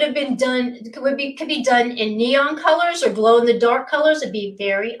actually would have been done, could be done in neon colors or glow in the dark colors. It'd be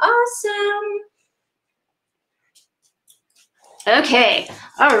very awesome. Okay,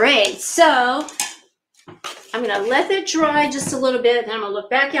 all right, so I'm gonna let that dry just a little bit, and I'm gonna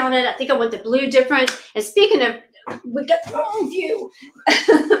look back on it. I think I want the blue different. And speaking of, we got the wrong view.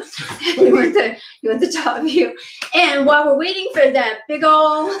 you want the top view. And while we're waiting for that big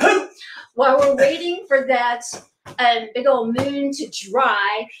old, big old moon to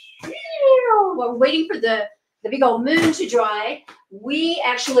dry, while we're waiting for the big old moon to dry, we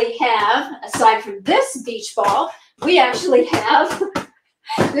actually have, aside from this beach ball, we actually have,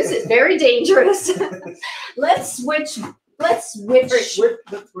 this is very dangerous. Let's switch. Where'd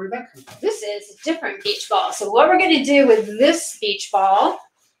that come from? This is a different beach ball. So what we're going to do with this beach ball,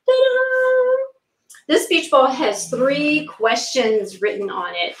 this beach ball has 3 questions written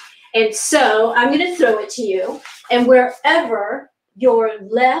on it. And so I'm going to throw it to you. And wherever your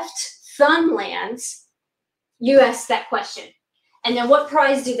left thumb lands, you ask that question. And then what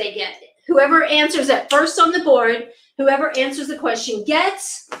prize do they get? Whoever answers it first on the board, whoever answers the question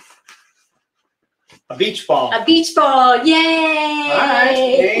gets a beach ball. A beach ball. Yay! All right,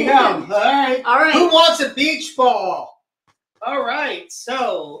 there you go. All right. All right. Who wants a beach ball? All right.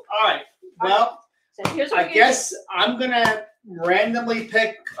 So, all right. Well, So here's what I guess I'm gonna randomly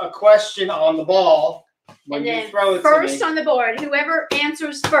pick a question on the ball when you throw it first to me. on the board, whoever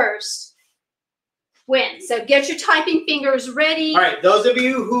answers first wins. So get your typing fingers ready. All right, those of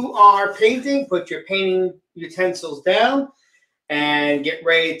you who are painting, put your painting utensils down and get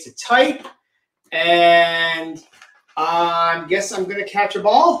ready to type. And I guess I'm gonna catch a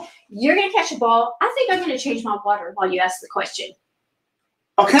ball. You're gonna catch a ball. I think I'm gonna change my water while you ask the question.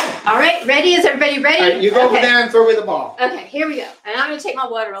 Okay. All right, ready? Is everybody ready? All right, you go over there and throw me the ball. Okay, here we go. And I'm gonna take my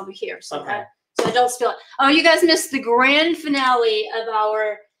water over here so Okay. so I don't spill it. Oh, you guys missed the grand finale of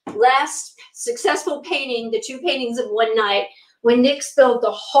our last successful painting, the 2 paintings of one night, when Nick spilled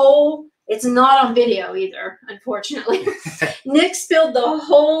the whole, it's not on video either, unfortunately. Nick spilled the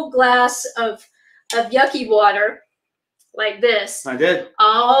whole glass of yucky water, like this. I did.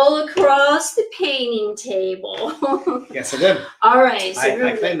 All across the painting table. Yes, I did. All right. So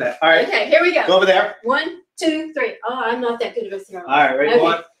I claimed that. All right. Okay, here we go. Go over there. 1, 2, 3. Oh, I'm not that good of a thrower. All right, ready? Okay.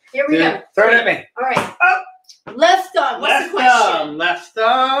 1, Here we 2, go. throw it at me. All right. Up. Left thumb. What's the question? Thumb. Left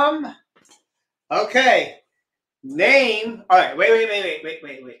thumb. Okay. Name. All right.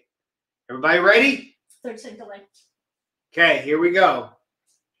 Wait. Everybody ready? 30-second delay. Okay, here we go.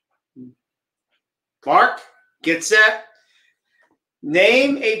 Mark, get set.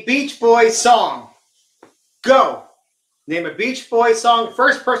 Name a Beach Boys song. Go. Name a Beach Boys song.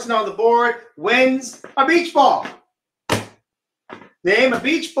 First person on the board wins a beach ball. Name a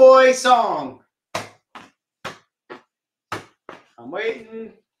Beach Boys song. I'm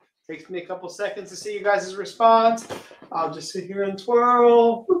waiting. Takes me a couple seconds to see you guys' response. I'll just sit here and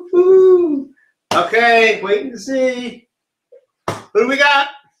twirl. Woo-hoo. Okay, waiting to see. Who do we got?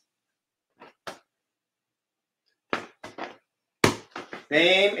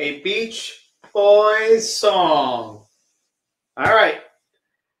 Name a Beach Boys song. All right.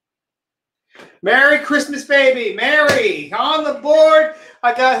 Merry Christmas, baby. Mary, on the board.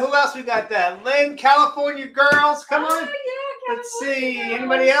 I got, who else we got that? Lynn, California Girls. Come on. Yeah, Let's see.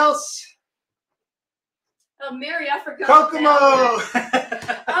 Anybody else? Oh, Mary, I forgot. Kokomo.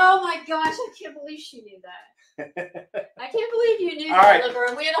 Oh my gosh, I can't believe she knew that. I can't believe you knew All that, right.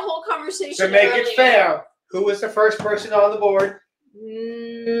 Laverne. We had a whole conversation. To make earlier. it fair, who was the first person on the board?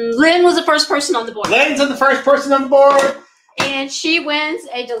 Lynn was the first person on the board. Lynn's the first person on the board. And she wins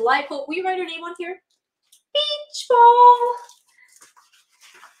a delightful, will you write her name on here? Beach ball.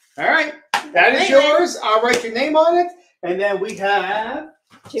 All right. That is yours. I'll write your name on it. And then we have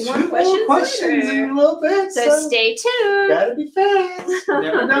Two more questions in a little bit. So stay tuned. Gotta be fast. You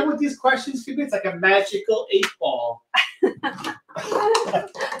never know what these questions could be. It's like a magical 8-ball.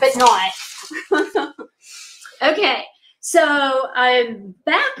 But not. Okay. So I'm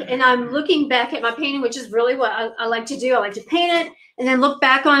back and I'm looking back at my painting, which is really what I like to do. I like to paint it and then look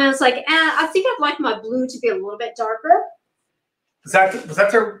back on it. It's like, I think I'd like my blue to be a little bit darker. Was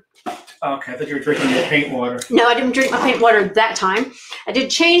that their? Okay, I thought you were drinking your paint water. No, I didn't drink my paint water that time. I did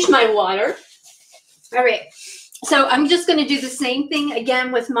change my water. All right. So I'm just going to do the same thing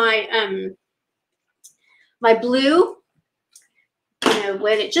again with my my blue.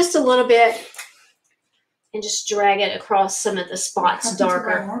 Wet it just a little bit. And just drag it across some of the spots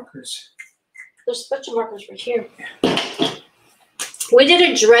darker. Markers? There's a bunch of markers right here. We did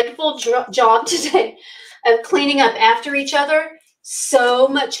a dreadful job today of cleaning up after each other. So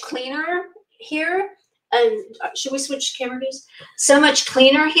much cleaner here. And should we switch camera views? So much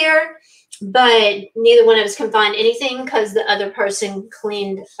cleaner here, but neither one of us can find anything because the other person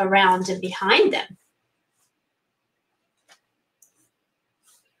cleaned around and behind them.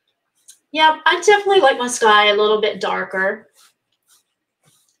 Yeah, I definitely like my sky a little bit darker.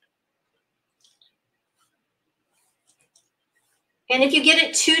 And if you get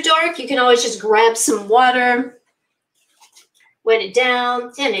it too dark, you can always just grab some water, wet it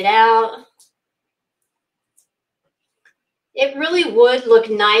down, thin it out. It really would look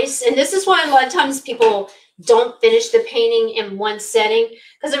nice. And this is why a lot of times people don't finish the painting in one setting,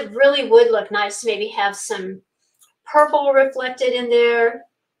 because it really would look nice to maybe have some purple reflected in there.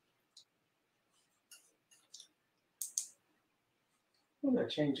 Oh,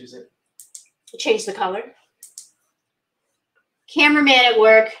 that changes it. Change the color. Cameraman at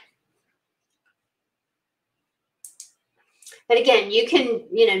work. But again, you can,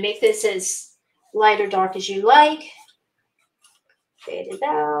 make this as light or dark as you like. Fade it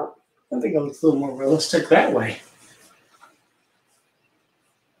out. I think it looks a little more realistic that way.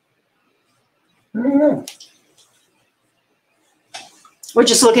 I don't know. We're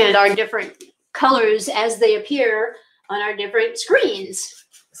just looking at our different colors as they appear on our different screens.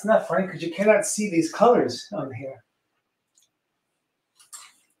 It's not funny because you cannot see these colors on here.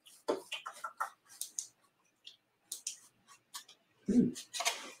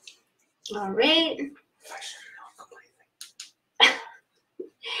 All right.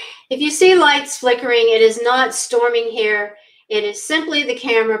 If you see lights flickering, it is not storming here. It is simply the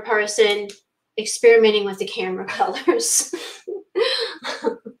camera person experimenting with the camera colors.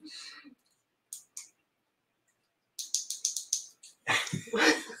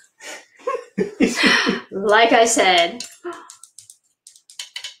 Like I said.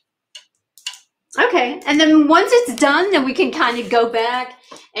 Okay, and then once it's done, then we can kind of go back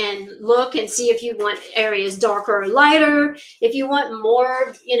and look and see if you want areas darker or lighter. If you want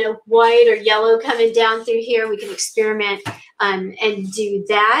more, you know, white or yellow coming down through here, we can experiment and do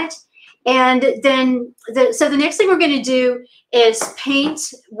that. And then, so the next thing we're going to do is paint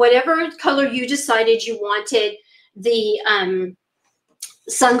whatever color you decided you wanted the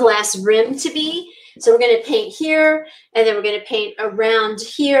sunglass rim to be. So we're going to paint here, and then we're going to paint around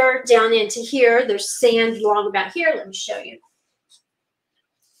here, down into here. There's sand along about here. Let me show you.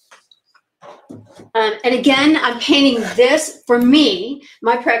 And again, I'm painting this. For me,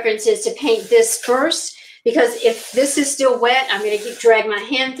 my preference is to paint this first, because if this is still wet, I'm going to keep dragging my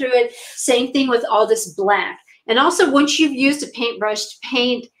hand through it. Same thing with all this black. And also, once you've used a paintbrush to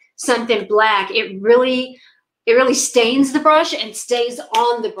paint something black, it really stains the brush and stays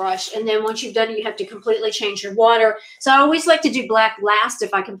on the brush. And then once you've done it, you have to completely change your water. So I always like to do black last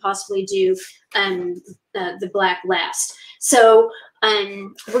if I can possibly do the black last. So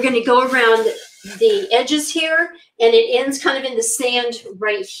we're going to go around the edges here, and it ends kind of in the sand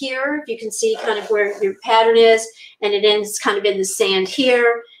right here. You can see kind of where your pattern is, and it ends kind of in the sand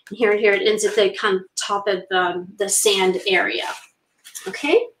here. And here and here, it ends at the kind of top of the sand area.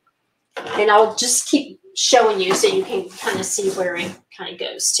 Okay? And I'll just keep showing you so you can kind of see where it kind of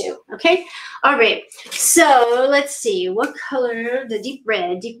goes to. Okay, all right, so let's see what color. The deep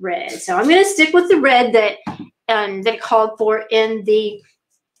red. So I'm going to stick with the red that that called for in the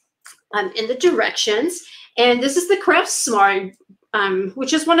directions. And this is the Craft Smart,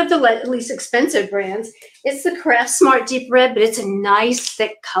 which is one of the least expensive brands. It's the Craft Smart Deep Red, but it's a nice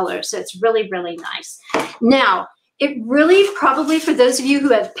thick color, so it's really, really nice. Now, it really, probably for those of you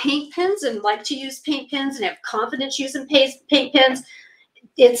who have paint pens and like to use paint pens and have confidence using paint pens,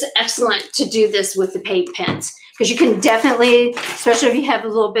 it's excellent to do this with the paint pens, because you can definitely, especially if you have a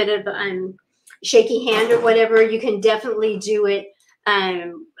little bit of shaky hand or whatever, you can definitely do it.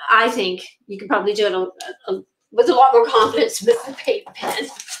 I think you can probably do it with a lot more confidence with the paint pen.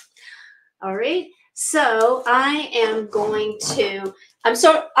 All right, so I am going to. I'm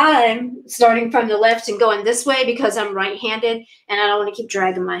starting from the left and going this way because I'm right-handed, and I don't want to keep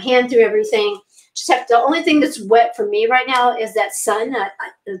dragging my hand through everything. The only thing that's wet for me right now is that sun,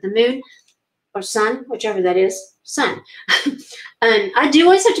 the moon, or sun, whichever that is, sun. And I do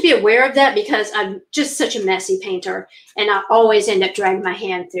always have to be aware of that because I'm just such a messy painter, and I always end up dragging my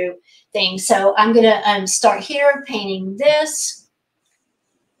hand through things. So I'm going to start here painting this.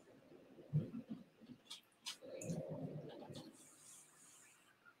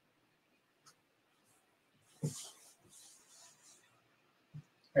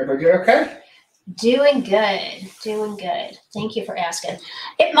 Everybody okay? Doing good, doing good. Thank you for asking.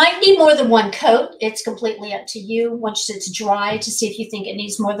 It might need more than one coat. It's completely up to you once it's dry to see if you think it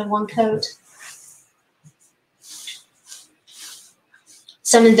needs more than one coat.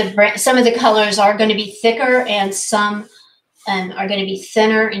 Some of the colors are going to be thicker, and some are going to be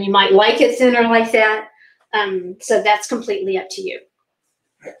thinner, and you might like it thinner like that. So that's completely up to you.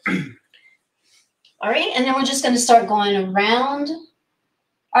 All right, and then we're just going to start going around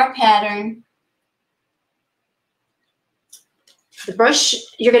our pattern. The brush,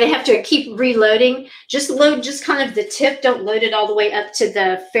 you're going to have to keep reloading. Just load just kind of the tip. Don't load it all the way up to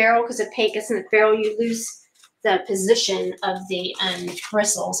the ferrule, because if paint gets in the ferrule, you lose the position of the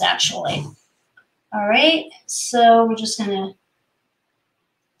bristles, actually. All right, so we're just going to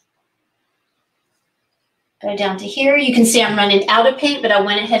go down to here. You can see I'm running out of paint, but I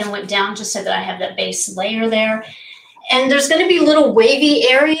went ahead and went down just so that I have that base layer there. And there's going to be little wavy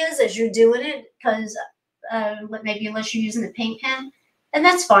areas as you're doing it, because maybe unless you're using the paint pen, and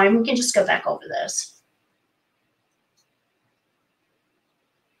that's fine. We can just go back over this.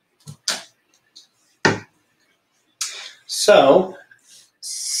 So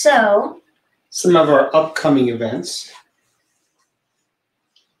some of our upcoming events.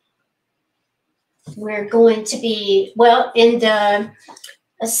 We're going to be, well, in the,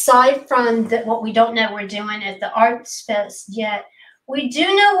 aside from what we don't know we're doing at the Arts Fest yet, we do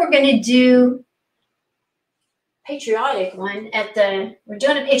know we're going to do patriotic one at the, we're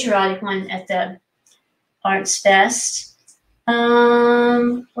doing a patriotic one at the Arts Fest.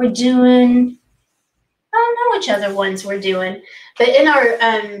 We're doing, I don't know which other ones we're doing. But in our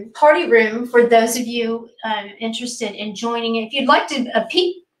party room, for those of you interested in joining, if you'd like to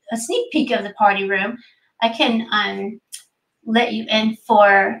a sneak peek of the party room, I can let you in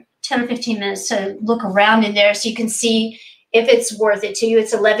for 10 or 15 minutes to look around in there so you can see if it's worth it to you.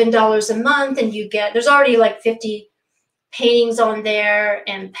 It's $11 a month, and you get, there's already like 50 paintings on there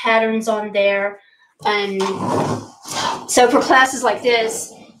and patterns on there. And so for classes like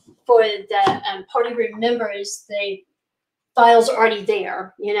this, for the party room members, the files are already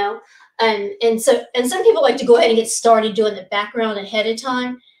there, you know. And some people like to go ahead and get started doing the background ahead of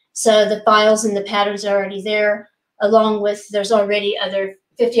time. So the files and the patterns are already there, along with there's already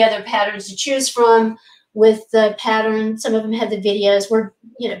 50 other patterns to choose from with the pattern. Some of them have the videos. We're,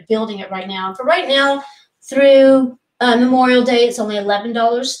 you know, building it right now. For right now, through Memorial Day, it's only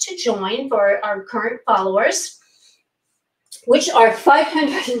 $11 to join for our current followers, which are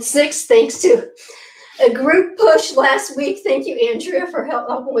 506 thanks to a group push last week. Thank you, Andrea, for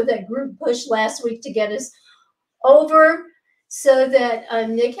helping with that group push last week to get us over, so that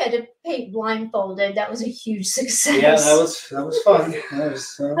Nick had to paint blindfolded. That was a huge success. Yeah, that was fun. That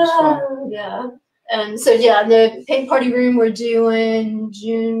was fun. Yeah. And so, yeah, the paint party room, we're doing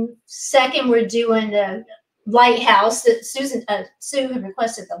June 2nd. We're doing the lighthouse that Sue had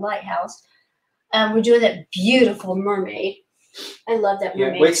requested, the lighthouse. We're doing that beautiful mermaid. I love that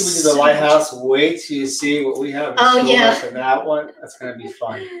mermaid. Yeah, wait till we do the lighthouse. Wait till you see what we have in store for that one. That's going to be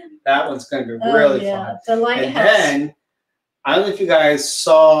fun. That one's going to be really fun. The lighthouse. And then, I don't know if you guys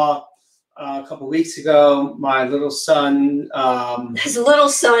saw a couple weeks ago, my little son. His little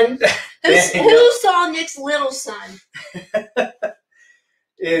son. Who saw Nick's little son?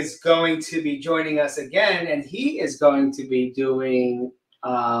 Is going to be joining us again, and he is going to be doing.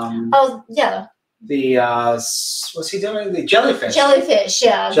 Oh yeah. The what's he doing? The jellyfish. Jellyfish,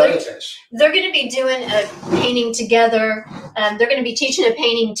 yeah. Jellyfish. They're going to be doing a painting together. They're going to be teaching a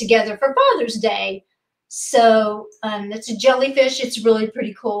painting together for Father's Day. So it's a jellyfish. It's really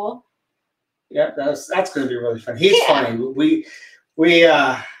pretty cool. Yeah, that's going to be really fun. He's funny. We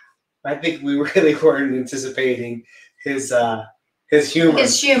I think we really weren't anticipating his humor.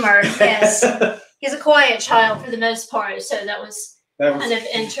 His humor, yes. He's a quiet child for the most part, so that was kind of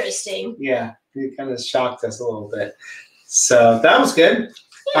interesting. Yeah, he kind of shocked us a little bit. So that was good.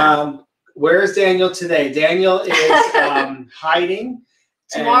 Yeah. Where's Daniel today? Daniel is hiding.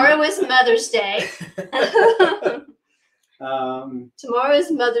 Tomorrow is Mother's Day. Tomorrow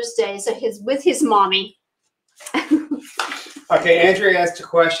is Mother's Day, so he's with his mommy. Okay, Andrea asked a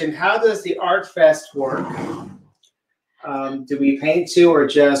question. How does the Art Fest work? Do we paint too, or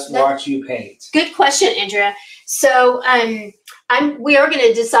just watch you paint? Good question, Andrea. So we are going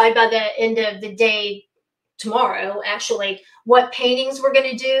to decide by the end of the day tomorrow, actually, what paintings we're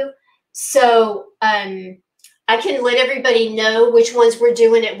going to do. So I can let everybody know which ones we're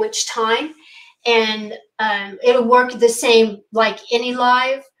doing at which time, and it'll work the same like any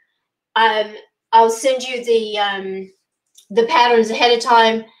live. I'll send you the patterns ahead of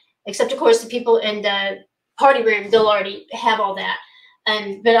time, except of course the people in the party room, they'll already have all that.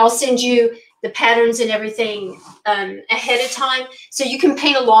 But I'll send you the patterns and everything ahead of time, so you can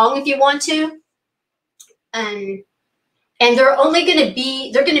paint along if you want to. And they're only going to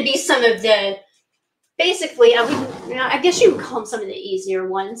be some of the, basically, I guess you would call them some of the easier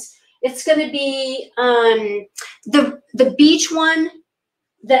ones. It's going to be the beach one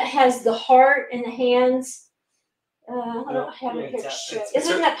that has the heart and the hands. I don't have it here.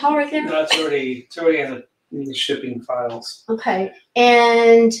 Isn't that power right there? No, it's already in the shipping files. Okay,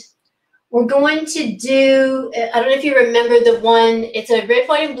 and we're going to do, I don't know if you remember the one, it's a red,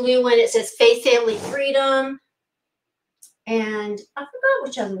 white, and blue one. It says Faith, Family, Freedom. And I forgot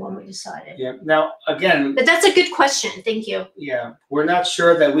which other one we decided. Yeah, now, again. But that's a good question. Thank you. Yeah, we're not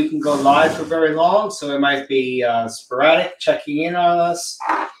sure that we can go live for very long, so it might be sporadic, checking in on us.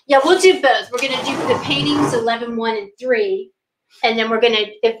 Yeah, we'll do both. We're going to do the paintings 11, 1, and 3. And then we're going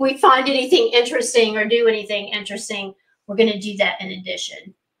to, if we find anything interesting or do anything interesting, we're going to do that in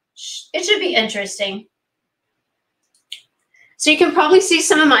addition. It should be interesting. So you can probably see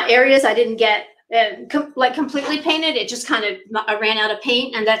some of my areas I didn't get like completely painted. It just kind of, I ran out of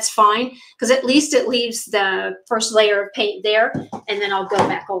paint, and that's fine, because at least it leaves the first layer of paint there, and then I'll go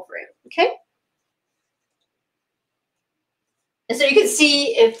back over it. Okay. And so you can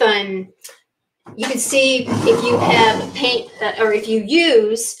see if you have paint or if you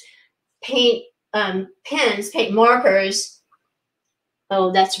use paint pens, paint markers. Oh,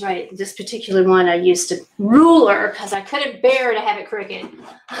 that's right. This particular one I used a ruler because I couldn't bear to have it crooked.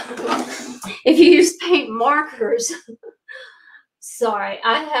 If you use paint markers, sorry,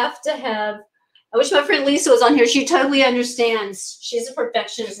 I have to have I wish my friend Lisa was on here. She totally understands. She's a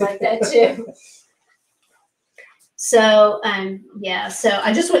perfectionist like that too. So, yeah. So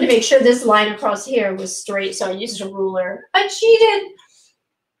I just wanted to make sure this line across here was straight. So I used a ruler. I cheated.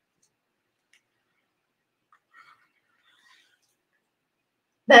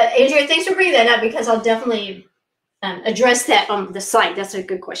 But Andrea, thanks for bringing that up because I'll definitely address that on the site. That's a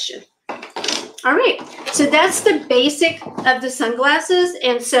good question. All right. So that's the basic of the sunglasses.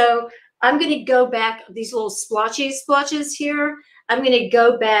 And so I'm going to go back, these little splotches here. I'm going to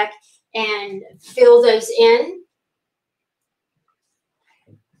go back and fill those in.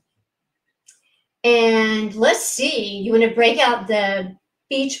 And let's see, you want to break out the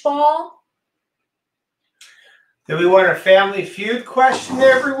beach ball? Do we want a Family Feud question,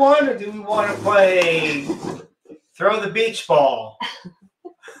 everyone, or do we want to play throw the beach ball?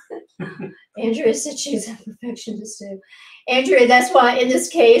 Andrea said she's a perfectionist too. Andrea, that's why in this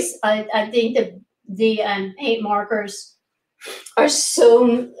case, I think the paint markers are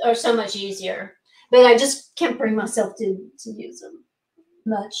so much easier. But I just can't bring myself to use them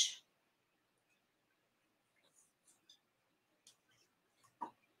much.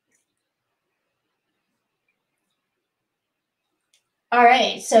 All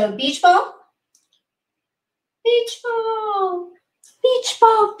right, so beach ball. Beach ball. Beach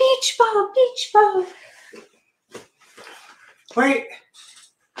ball, beach ball, beach ball. Wait.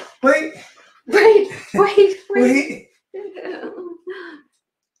 Wait. Beach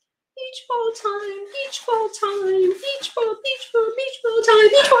ball time, beach ball time, beach ball, beach ball, beach ball time,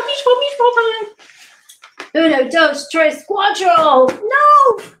 beach ball, beach ball, beach ball time. Uno, dos, tres, cuatro.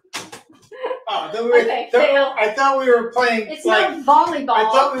 No! Oh, Okay, fail. I thought we were playing. It's like, not volleyball. I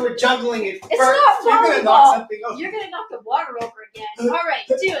thought we were juggling it. It's first. not You're gonna knock volleyball. something over. You're gonna knock the water over again. All right,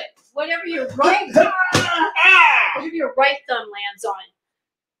 do it. Whatever your right whatever your right thumb lands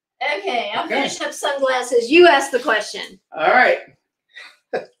on. Okay, I'm finishing up sunglasses. You ask the question. All right.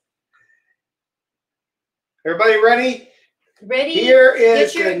 Everybody ready? Ready? Here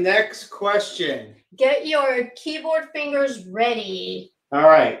is the next question. Get your keyboard fingers ready. All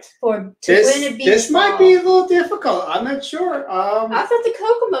right. To win a beach This ball. might be a little difficult. I'm not sure. I thought the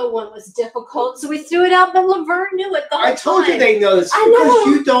Kokomo one was difficult, so we threw it out, but Laverne knew it the whole time. I told you they know this. I because know.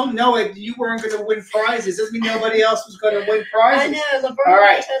 you don't know it, you weren't going to win prizes. Doesn't mean nobody else was going to win prizes. I know. Laverne All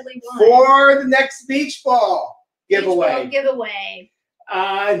right. totally won. For the next beach ball giveaway. Beach ball giveaway.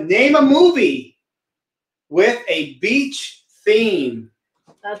 Name a movie with a beach theme.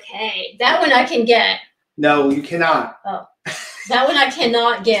 Okay. That one I can get. No, you cannot. Oh. That one I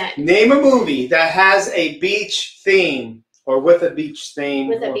cannot get. Name a movie that has a beach theme or with a beach theme.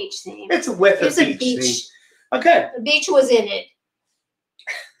 With a beach theme. It's with a beach theme. Okay. The beach was in it.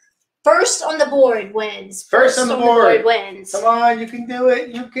 First on the board wins. First on the board wins. Come on, you can do it.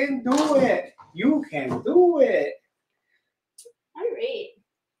 You can do it. You can do it. All right.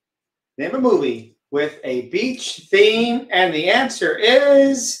 Name a movie with a beach theme, and the answer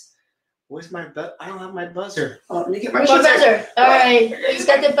is. Where's my I don't have my buzzer. Oh, let me get my buzzer. All right. He's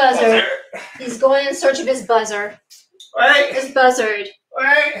got the buzzer. He's going in search of his buzzer. Right. His buzzard.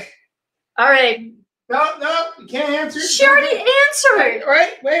 Right. All right. No, you can't answer. She already answered.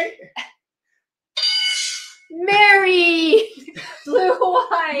 Right, wait. Mary. Blue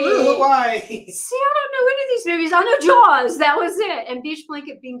Hawaii. Blue Hawaii. See, I don't know any of these movies. I know Jaws. That was it. And Beach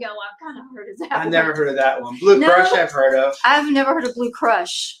Blanket Bingo. I've kind of heard of that I've never heard of that one. Blue Crush I've heard of. I've never heard of Blue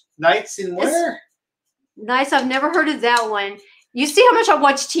Crush. Nights in Winter? Nice. I've never heard of that one. You see how much I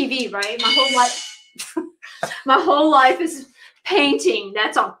watch TV, right? My whole life. My whole life is painting.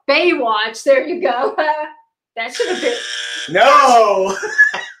 That's on Baywatch. There you go. That should have been. No.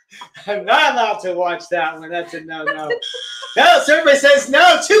 I'm not allowed to watch that one. That's a no. No, survey says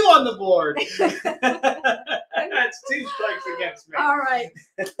no. 2 on the board. That's 2 strikes against me. All right.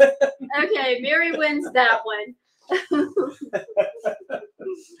 Okay, Mary wins that one.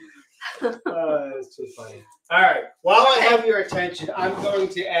 That's too funny. All right. While I have your attention, I'm going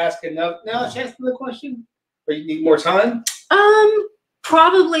to ask another. Now, chance for the question, or you need more time?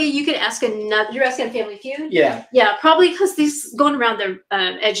 Probably you could ask another. You're asking Family Feud. Yeah. Yeah, probably because these going around the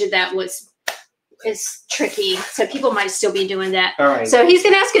edge of that is tricky, so people might still be doing that. All right. So he's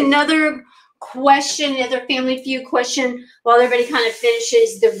going to ask another question, another Family Feud question, while everybody kind of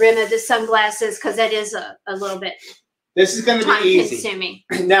finishes the rim of the sunglasses, because that is a little bit. This is going to be easy. Consuming.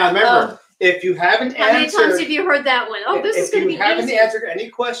 Now, remember, if you haven't how many times have you heard that one? Oh, this is going to be easy. If you haven't answered any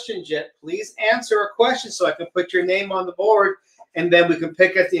questions yet, please answer a question so I can put your name on the board, and then we can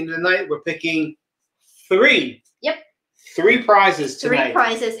pick at the end of the night. We're picking 3. Yep. 3 prizes tonight. 3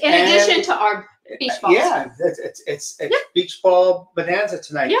 prizes, in addition to our Beach balls. Yeah, it's beach ball bonanza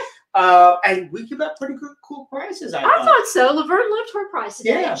tonight. Yep. And we give out pretty good, cool prizes. I thought so. Laverne loved her prize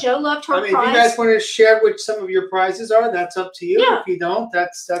today. Yeah. Joe loved her prize. If you guys want to share what some of your prizes are, that's up to you. Yeah. If you don't,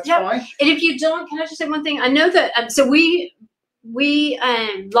 that's fine. And if you don't, can I just say one thing? I know that so we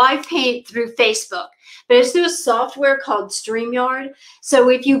live paint through Facebook, but it's through a software called StreamYard. So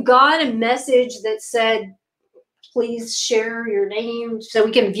if you got a message that said, please share your name so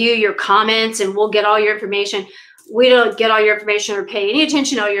we can view your comments and we'll get all your information. We don't get all your information or pay any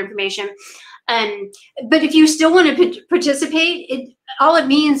attention to all your information. But if you still want to participate, all it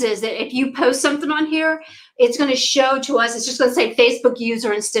means is that if you post something on here, it's going to show to us, it's just going to say Facebook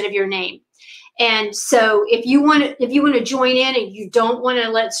user instead of your name. And so if you want to join in and you don't want to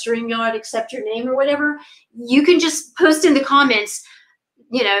let StreamYard accept your name or whatever, you can just post in the comments,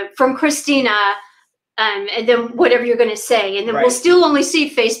 from Christina, and then whatever you're going to say, and then we'll still only see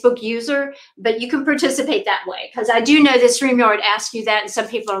Facebook user, but you can participate that way. Because I do know that StreamYard asks you that, and some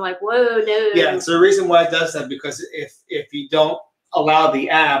people are like, "Whoa, no." Yeah, so the reason why it does that, because if you don't allow the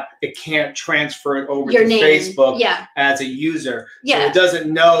app, it can't transfer it over to Facebook as a user. So it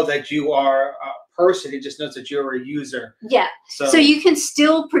doesn't know that you are a person; it just knows that you're a user. Yeah. So you can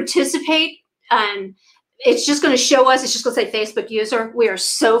still participate. It's just going to show us. It's just going to say Facebook user. We are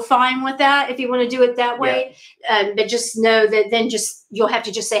so fine with that if you want to do it that way. But just know that then you'll have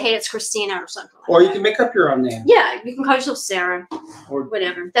to just say, hey, it's Christina or something like that. Or you can make up your own name. Yeah, you can call yourself Sarah or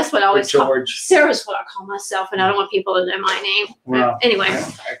whatever. That's what I always call Sarah's what I call myself, and I don't want people to know my name. Wow. Anyway.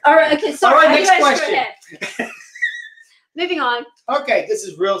 All right. Okay. Sorry. All right, next question. Moving on. Okay, this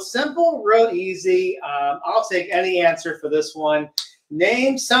is real simple, real easy. I'll take any answer for this one.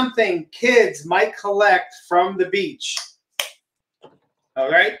 Name something kids might collect from the beach. All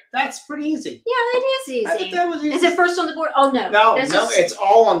right, that's pretty easy. Yeah, it is easy. I thought that was easy. Is it first on the board? Oh no. No, it's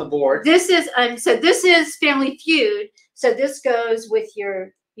all on the board. This is so this is Family Feud. So this goes with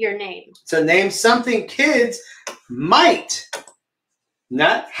your name. So name something kids might,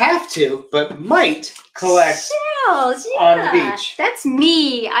 not have to, but might collect shells, on the beach. That's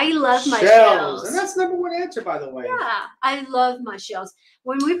me. I love my shells. And that's number one answer, by the way. Yeah, I love my shells.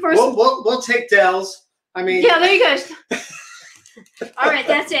 When we first we'll take Dell's. Yeah, there you go. All right,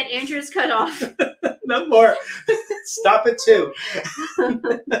 that's it. Andrew's cut off. No more. Stop it too.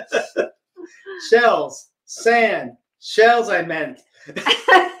 Shells, sand, shells. I meant.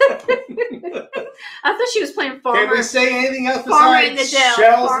 I thought she was playing farmer. Can we say anything else besides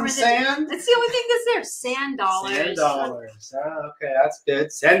shells and sand? That's the only thing that's there. Sand dollars. Sand dollars. Oh, okay, that's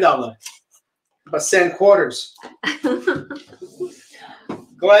good. Sand dollar. But sand quarters.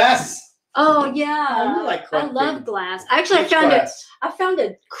 Glass. Oh yeah. I love glass. Actually, I found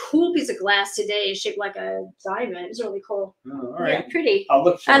a cool piece of glass today, shaped like a diamond. It was really cool. Oh, all right. Yeah, pretty. I'll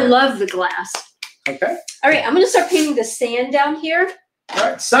look for it. I love the glass. Okay. All right, I'm going to start painting the sand down here. All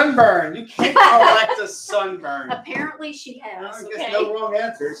right, sunburn. You can't collect a sunburn. Apparently she has. I guess no wrong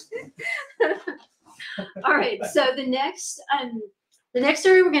answers. All right, so the next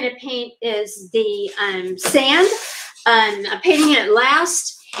area we're going to paint is the sand. I'm painting it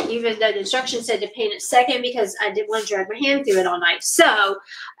last, even though the instructions said to paint it second, because I didn't want to drag my hand through it all night. So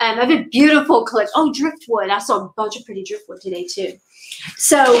I have a beautiful collection. Oh, driftwood. I saw a bunch of pretty driftwood today too.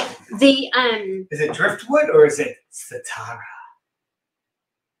 So the is it driftwood or is it satara?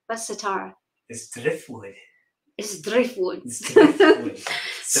 What's satara? It's driftwood. It's driftwood. It's driftwood.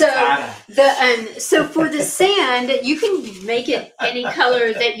 So for the sand, you can make it any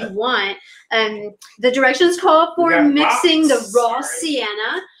color that you want. The directions call for mixing the raw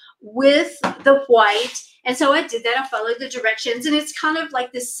sienna with the white. And so I did that. I followed the directions, and it's kind of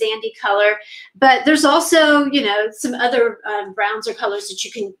like this sandy color. But there's also, some other browns or colors that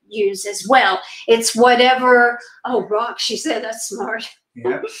you can use as well. It's whatever. Oh, rock, she said. That's smart.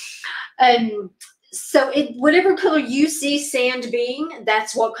 Yeah. So whatever color you see sand being,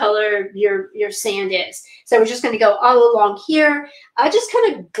 that's what color your sand is. So we're just going to go all along here. I just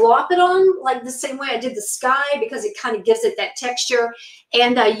kind of glop it on like the same way I did the sky, because it kind of gives it that texture.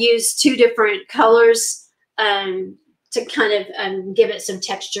 And I use two different colors to kind of give it some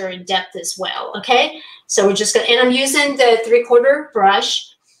texture and depth as well. Okay, so we're just going to, and I'm using the 3/4 brush.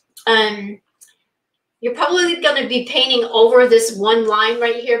 You're probably going to be painting over this one line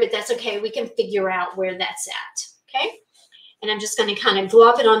right here, but that's okay. We can figure out where that's at, okay? And I'm just going to kind of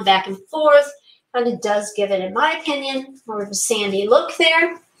glop it on back and forth. Kind of does give it, in my opinion, more of a sandy look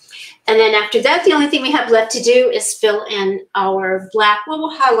there. And then after that, the only thing we have left to do is fill in our black. Well,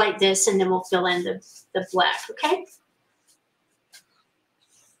 we'll highlight this, and then we'll fill in the black, okay?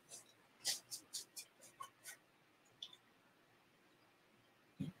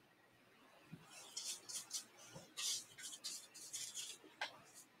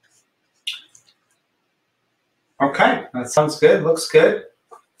 Okay, that sounds good. Looks good.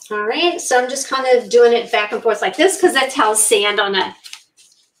 All right, so I'm just kind of doing it back and forth like this because that's how sand on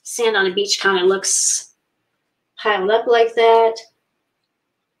a beach kind of looks piled up like that.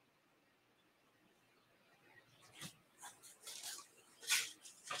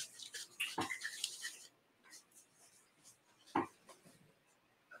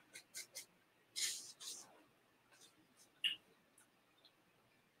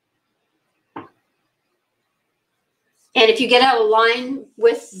 And if you get out of line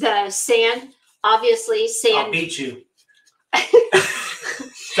with the sand, obviously sand. I'll beat you.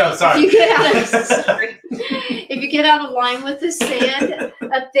 No, sorry. If you get out of if you get out of line with the sand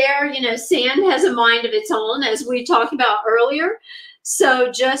up there, you know, sand has a mind of its own, as we talked about earlier.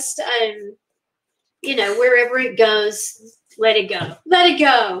 So just you know, wherever it goes, let it go. Let it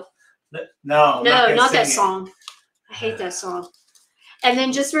go. No, not that song. I hate that song. And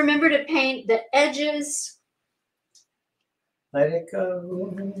then just remember to paint the edges. Let it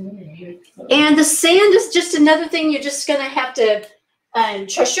go. And the sand is just another thing you're just going to have to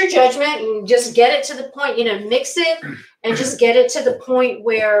trust your judgment and just get it to the point, you know, mix it and just get it to the point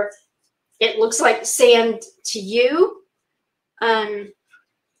where it looks like sand to you. It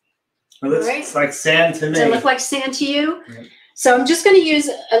looks like sand to me. Does it look like sand to you? Yeah. So I'm just going to use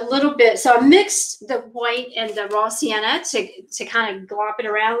a little bit. So I mixed the white and the raw sienna to kind of glop it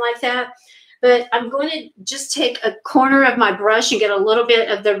around like that. But I'm going to just take a corner of my brush and get a little bit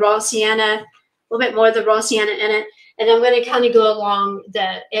of the raw sienna, a little bit more of the raw sienna in it. And I'm going to kind of go along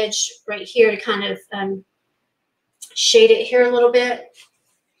the edge right here to kind of shade it here a little bit.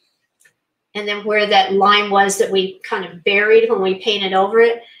 And then where that line was that we kind of buried when we painted over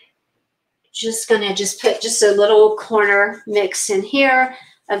it, just going to just put just a little corner mix in here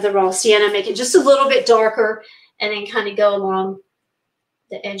of the raw sienna, make it just a little bit darker, and then kind of go along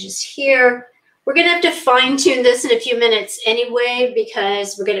the edges here. We're going to have to fine tune this in a few minutes anyway,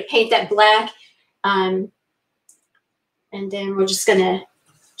 because we're going to paint that black. And then we're just going to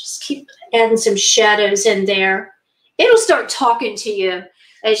just keep adding some shadows in there. It'll start talking to you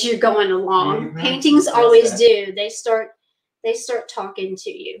as you're going along. Mm-hmm. Paintings always do. They start talking to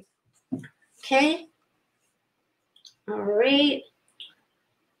you. Okay. All right.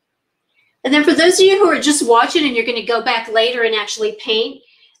 And then for those of you who are just watching and you're going to go back later and actually paint,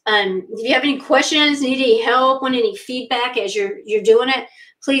 if you have any questions, need any help, want any feedback as you're doing it,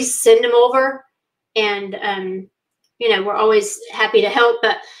 please send them over. And, you know, we're always happy to help.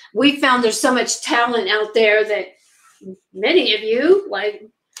 But we found there's so much talent out there that many of you, like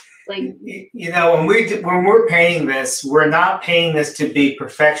you know, when we're painting this, we're not painting this to be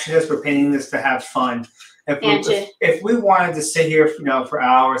perfectionists. We're painting this to have fun. If we wanted to sit here, you know, for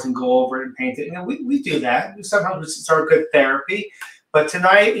hours and go over it and paint it, you know, we do that. Sometimes it's our good therapy. But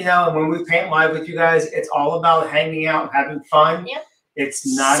tonight, you know, when we paint live with you guys, it's all about hanging out and having fun. Yep.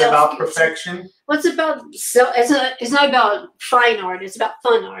 It's not about perfection. Well, it's not about fine art. It's about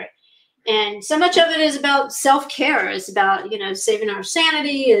fun art. And so much of it is about self-care. It's about, you know, saving our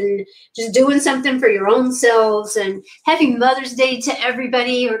sanity and just doing something for your own selves. And happy Mother's Day to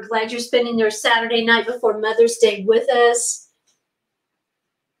everybody. We're glad you're spending your Saturday night before Mother's Day with us.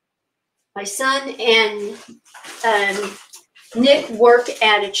 My son and Nick work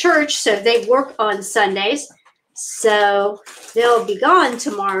at a church, so they work on Sundays. So they'll be gone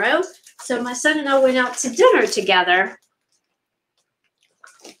tomorrow. So my son and I went out to dinner together.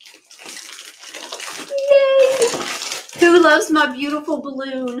 Yay! Who loves my beautiful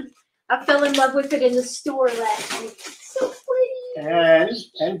balloon? I fell in love with it in the store last week. So pretty.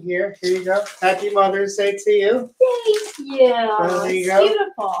 And here you go. Happy Mother's Day to you. Thank you. There you it's go.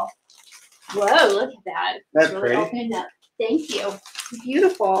 Beautiful. Whoa, look at that. That's really pretty. Opened up. Thank you.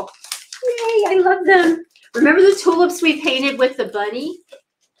 Beautiful. Yay, I love them. Remember the tulips we painted with the bunny?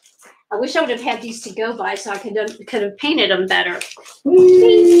 I wish I would have had these to go by so I could have painted them better. Thank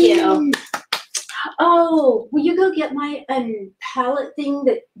you. Oh, will you go get my palette thing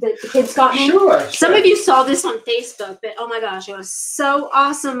that the kids got me? Sure. Some of you saw this on Facebook, but oh my gosh, it was so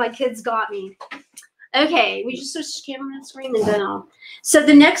awesome. My kids got me. Okay, we just switch camera and screen and then I'll. So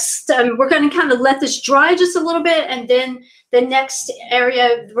the next, we're going to kind of let this dry just a little bit, and then the next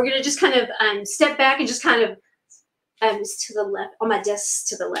area, we're going to just kind of step back and just kind of to the left, on my desk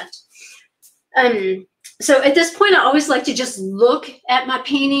to the left. So at this point, I always like to just look at my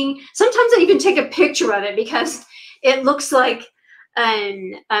painting. Sometimes I even take a picture of it because it looks like,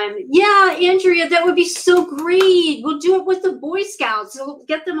 yeah, Andrea, that would be so great. We'll do it with the Boy Scouts. We'll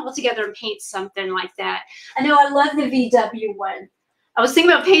get them all together and paint something like that. I know I love the VW one. I was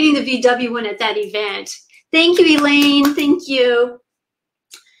thinking about painting the VW one at that event. Thank you, Elaine. Thank you.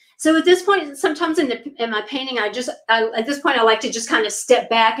 So at this point, sometimes in my painting, at this point, I like to just kind of step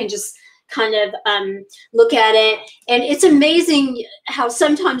back and just kind of look at it. And it's amazing how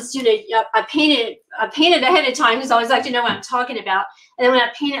sometimes, you know, I paint it ahead of time because I always like to know what I'm talking about. And then when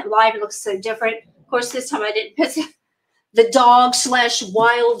I paint it live, it looks so different. Of course, this time I didn't put the dog /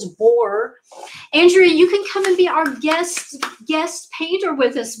 wild boar. Andrea, you can come and be our guest painter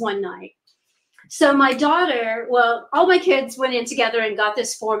with us one night. So my daughter, well, all my kids went in together and got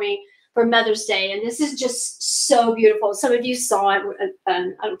this for me for Mother's Day, and this is just so beautiful. Some of you saw it. I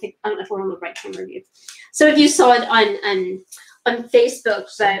don't know if we're on the right camera view. Some of you saw it on Facebook.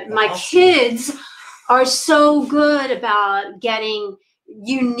 But my kids are so good about getting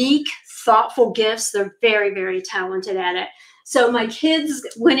unique, thoughtful gifts. They're very, very talented at it. So my kids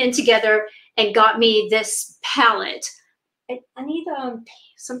went in together and got me this palette. I need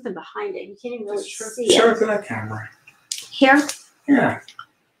something behind it. You can't even really see it. Show it to that camera. Here? Yeah.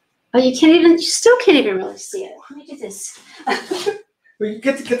 Oh, you still can't even really see it. Let me do this. Well, you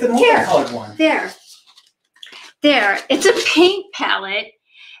get to get the multicolored one. There. It's a paint palette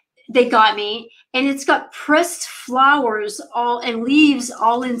they got me, and it's got pressed flowers and leaves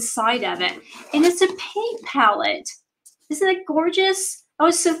all inside of it. And it's a paint palette. Isn't that gorgeous? I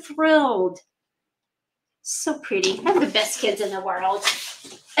was so thrilled. So pretty. I have the best kids in the world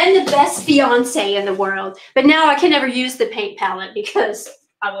and the best fiance in the world. But now I can never use the paint palette because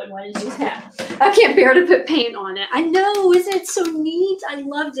I wouldn't want to do that. I can't bear to put paint on it. I know, isn't it so neat? I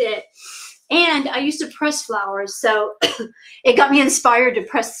loved it. And I used to press flowers, so it got me inspired to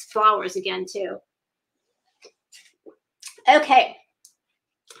press flowers again too. Okay,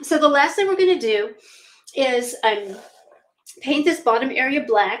 so the last thing we're going to do is paint this bottom area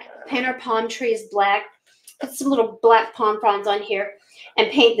black, paint our palm trees black, put some little black palm fronds on here, and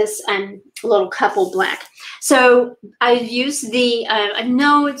paint this little couple black. So I've used the, I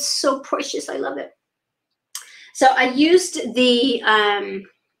know it's so precious, I love it. So I used the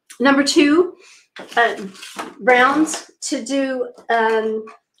number 2 rounds to do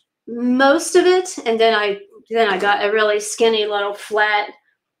most of it, and then I got a really skinny little flat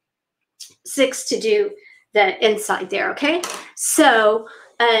 6 to do the inside there. Okay, so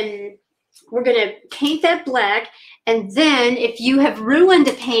we're going to paint that black, and then if you have ruined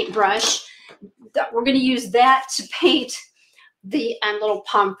a paintbrush, we're going to use that to paint the little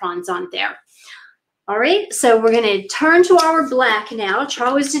palm fronds on there. All right, so we're going to turn to our black now. Try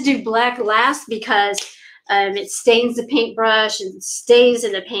always to do black last because it stains the paintbrush and stays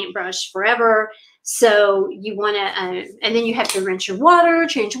in the paintbrush forever. So you want to, and then you have to rinse your water,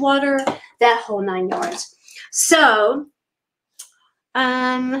 change water, that whole 9 yards. So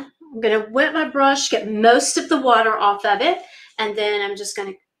I'm going to wet my brush, get most of the water off of it, and then I'm just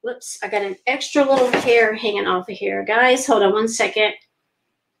going to, whoops, I got an extra little hair hanging off of here. Guys, hold on one second.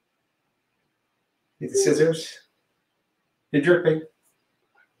 Need the scissors? You're dripping.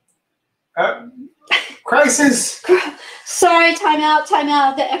 Crisis! Sorry, time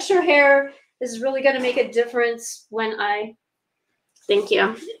out. The extra hair is really going to make a difference when thank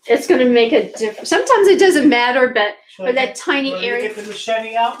you. It's going to make a difference. Sometimes it doesn't matter, but for that tiny area. Get the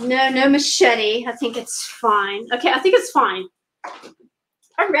machete out? No machete. I think it's fine. Okay, I think it's fine.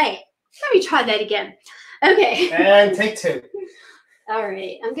 All right. Let me try that again. Okay. And take 2. All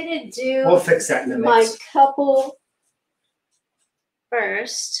right. I'm going to do we'll fix that in the my mix. couple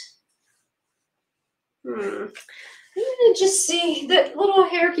first. I'm going to just see that little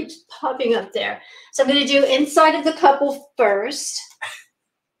hair keeps popping up there. So I'm going to do inside of the couple first.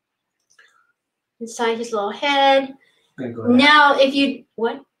 Inside his little head. Now, if you,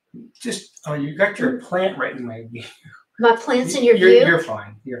 what? Just, oh, you got your plant right in my view. My plant's in your view? You're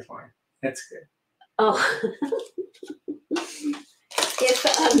fine. You're fine. That's good. Oh. There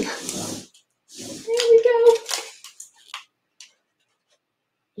we go.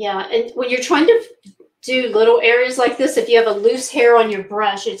 Yeah, and when you're trying to do little areas like this, if you have a loose hair on your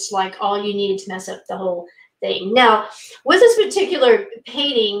brush, it's like all you need to mess up the whole thing. Now, with this particular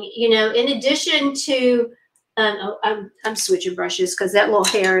painting, you know, in addition to, I'm switching brushes because that little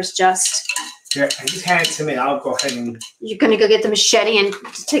hair is just. Yeah, just hand it to me. I'll go ahead and. You're going to go get the machete and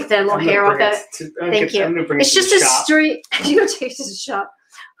take that little hair off of it. Thank you. It's just a straight. You go take it to the shop.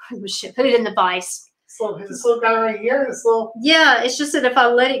 Put it in the vise. This little guy right here. This little. Yeah, it's just that if I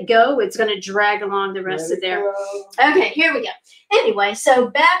let it go, it's going to drag along the rest of there. Okay, here we go. Anyway, so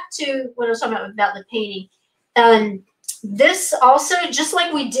back to what I was talking about the painting. This also, just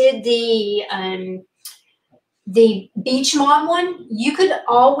like we did the beach mom one, you could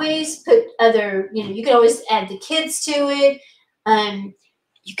always put other, you know, you could always add the kids to it.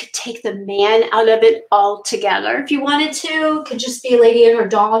 You could take the man out of it altogether if you wanted to. It could just be a lady and her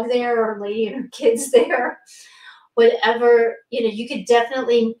dog there, or a lady and her kids there. Whatever, you could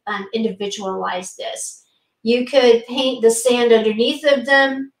definitely individualize this. You could paint the sand underneath of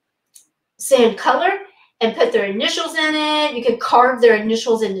them, sand color, and put their initials in it. You could carve their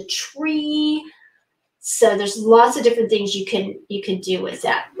initials in the tree. So there's lots of different things you can do with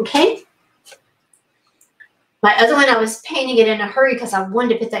that, okay? My other one, I was painting it in a hurry because I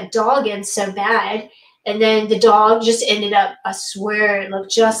wanted to put that dog in so bad. And then the dog just ended up, I swear, it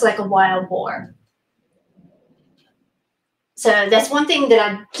looked just like a wild boar. So that's one thing that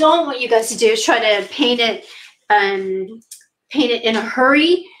I don't want you guys to do, is try to paint it in a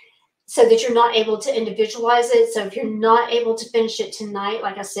hurry so that you're not able to individualize it. So if you're not able to finish it tonight,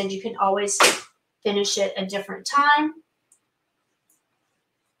 like I said, you can always finish it a different time.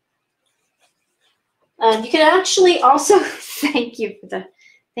 You can actually also thank you for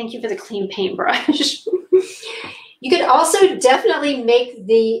the clean paintbrush. You could also definitely make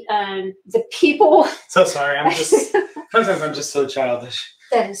the people. So sorry, sometimes I'm just so childish.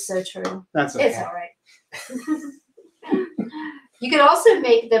 That is so true. That's okay. It's all right. You could also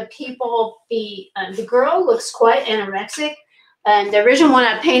make the people be. The girl looks quite anorexic, and the original one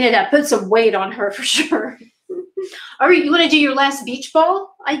I painted, I put some weight on her for sure. All right, you want to do your last beach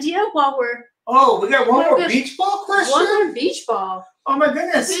ball idea while we're? Oh, we got one more beach ball question? One more beach ball. Oh, my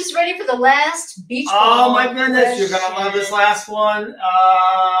goodness. Who's ready for the last beach ball? Oh, my goodness. You're going to love this last one.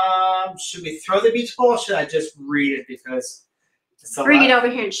 Should we throw the beach ball, or should I just read it? Because it's a Bring it over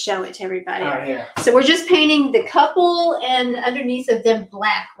here and show it to everybody. Right here. So we're just painting the couple and underneath of them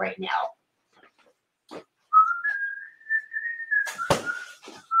black right now.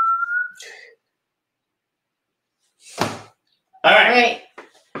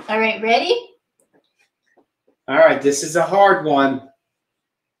 All right, ready? All right, this is a hard one.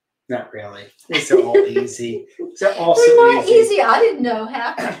 Not really. These are all easy. They're also They're not easy. I didn't know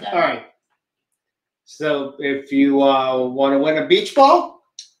half of them. All right. So if you want to win a beach ball,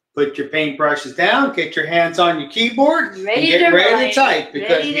 put your paintbrushes down, get your hands on your keyboard, and get ready to type,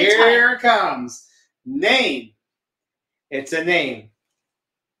 because here it comes. Name. It's a name.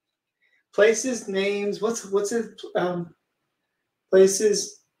 Places, names. What's it?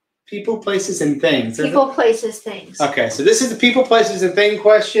 Places. People, places, and things. People, places, things. Okay, so this is the people, places, and thing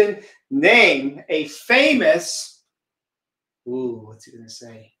question. Name a famous. Ooh, what's he going to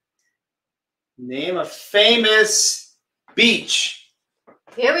say? Name a famous beach.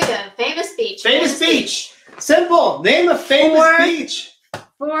 Here we go. Famous beach. Famous beach. Simple. Name a famous beach.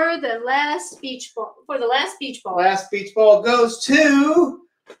 For the last beach ball. For the last beach ball. Last beach ball goes to.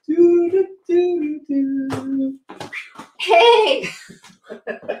 Hey!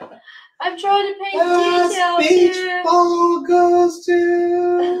 I'm trying to paint details. Last beach ball goes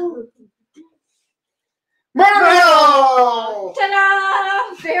to. Mario!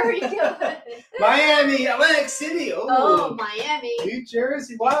 Ta-da! Very good. Miami, Atlantic City. Oh, Miami. New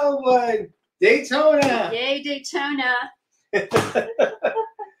Jersey, Wildwood, Daytona. Yay, Daytona.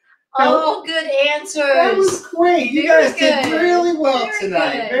 All good answers. That was great. You guys did really well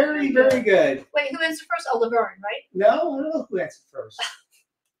tonight. Very, very good. Wait, who answered first? Oh, Laverne, right? No, I don't know who answered first.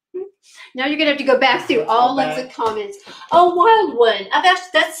 Now you're gonna have to go back through all of the comments. Oh, Wildwood.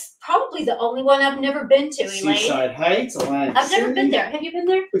 That's probably the only one I've never been to, Elaine. Seaside Heights, Atlantic City. I've never been there. Have you been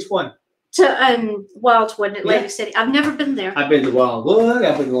there? Which one? To Wildwood, Atlantic City. I've never been there. I've been to Wildwood.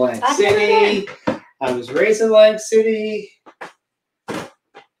 I've been to Atlantic City. I was raised in Atlantic City.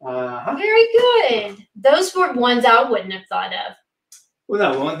 Very good. Those were ones I wouldn't have thought of. Well,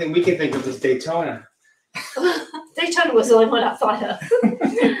 no, the only thing we can think of is Daytona. Daytona was the only one I thought of.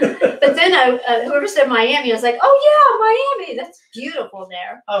 But then whoever said Miami, I was like, oh yeah, Miami. That's beautiful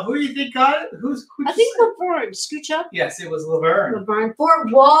there. Who do you think got it? I think Laverne. Scooch up. Yes, it was Laverne. Laverne.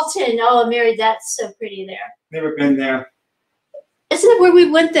 Fort Walton. Oh, Mary, that's so pretty there. Never been there. Isn't it where we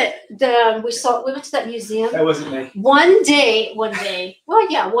went we went to that museum? That wasn't me. One day,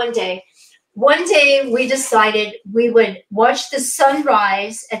 we decided we would watch the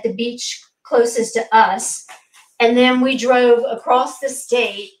sunrise at the beach closest to us, and then we drove across the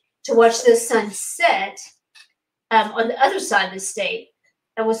state to watch the sunset on the other side of the state.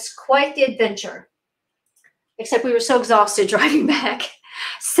 It was quite the adventure, except we were so exhausted driving back.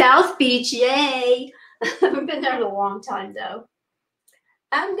 South Beach, yay! I haven't been there in a long time, though.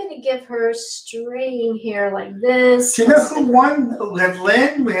 I'm going to give her straying hair like this. Do you know who won? We had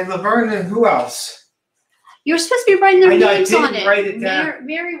Lynn, we had Laverne, and who else? You were supposed to be writing their names on it. Write it down.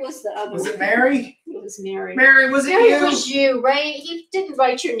 Mary was the other one. Was it Mary? It was Mary. Mary, was it you? Mary was you, right? You didn't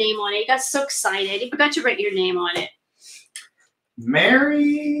write your name on it. You got so excited. You forgot to write your name on it.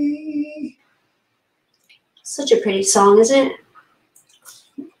 Mary. Such a pretty song, isn't it?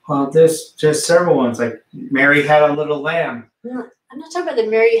 Well, there's just several ones, like Mary Had a Little Lamb. No, I'm not talking about the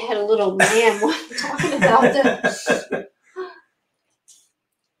Mary Had a Little Lamb. What I'm talking about.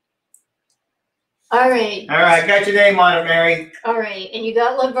 All right. All right, I got your name on it, Mary. All right, and you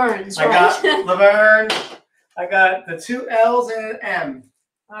got Laverne's, right? I got Laverne. I got the 2 L's and an M.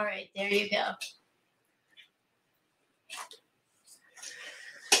 All right, there you go.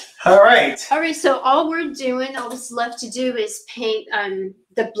 All right. All right, so all that's left to do is paint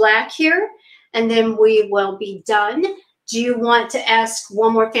the black here, and then we will be done. Do you want to ask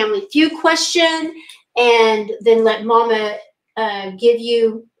one more Family Feud question, and then let Mama give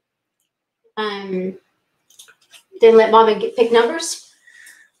you, then let Mama pick numbers?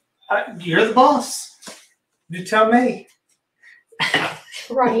 You're the boss. You tell me.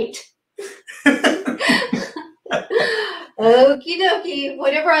 Right. Okie dokie,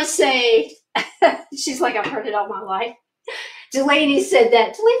 whatever I say. She's like, I've heard it all my life. Delaney said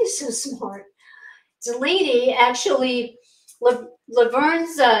that. Delaney's so smart. Delaney, actually,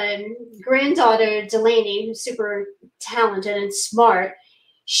 Laverne's granddaughter, Delaney, who's super talented and smart,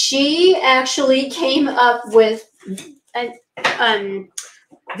 she actually came up with the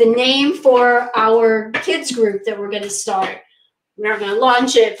name for our kids group that we're going to start. We're going to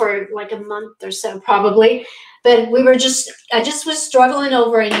launch it for like a month or so, probably. But I just was struggling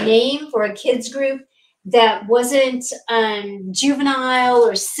over a name for a kids group that wasn't juvenile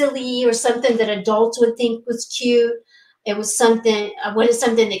or silly or something that adults would think was cute. It was something, I wanted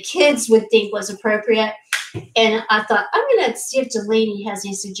something that kids would think was appropriate. And I thought, I'm going to see if Delaney has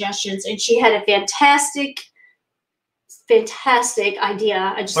any suggestions. And she had a fantastic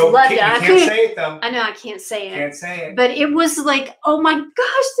idea. I just loved it. You can't say it, though. I know I can't say it. Can't say it. But it was like, oh my gosh,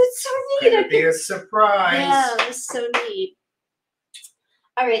 that's so neat. It'll be a surprise. Yeah, that's so neat.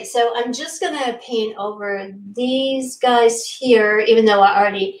 All right, so I'm just going to paint over these guys here, even though I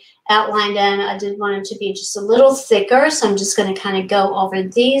already outlined them. I did want them to be just a little thicker, so I'm just going to kind of go over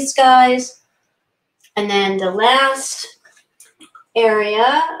these guys. And then the last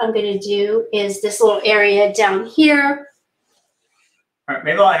area I'm going to do is this little area down here. All right,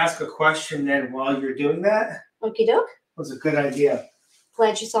 maybe I'll ask a question then while you're doing that. Okie doke. That was a good idea.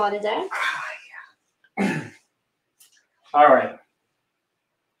 Glad you thought of that. Yeah. All right.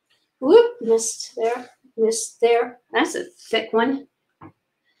 Whoop, missed there. That's a thick one.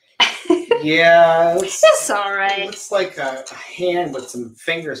 Yeah. It's all right. Looks like a hand with some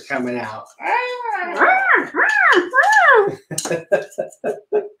fingers coming out.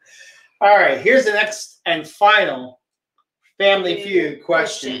 All right, here's the next and final Family Feud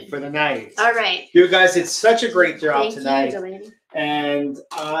question for the night. All right. You guys did such a great job tonight. Thank you, Delaney. And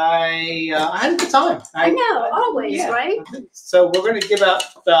I had a good time. I know, always, yeah. Right? So we're going to give out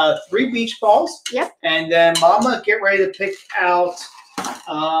 3 beach balls. Yep. And then Mama, get ready to pick out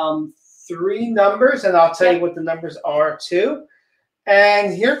 3 numbers, and I'll tell you what the numbers are too.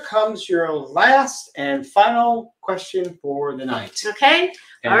 And here comes your last and final question for the night. Okay.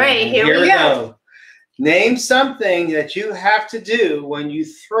 And all right, here we go. Name something that you have to do when you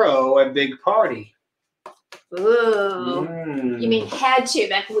throw a big party. Ooh. You mean had to,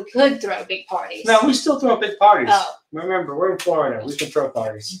 but we could throw big parties. No, we still throw big parties. Oh. Remember, we're in Florida. We can throw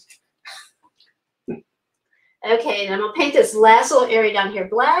parties. Okay, and I'm going to paint this last little area down here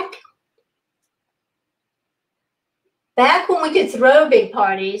black. Back when we could throw big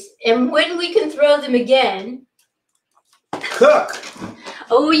parties, and when we can throw them again. Cook.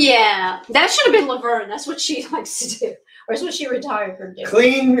 Oh, yeah. That should have been Laverne. That's what she likes to do. Or that's what she retired from doing.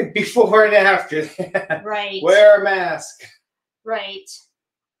 Clean before and after. Right. Wear a mask. Right.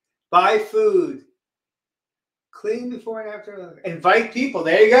 Buy food. Clean before and after. Invite people.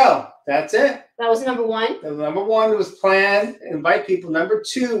 There you go. That's it. That was number 1. The number 1 was plan. Invite people. Number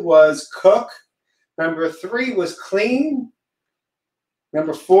 2 was cook. Number 3 was clean.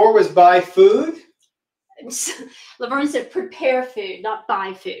 Number 4 was buy food. Laverne said prepare food, not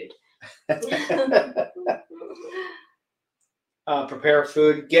buy food. Prepare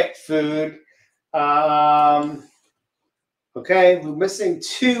food, get food. Okay, we're missing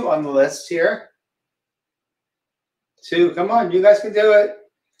 2 on the list here. 2, come on, you guys can do it.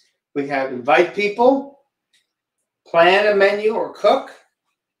 We have invite people, plan a menu or cook,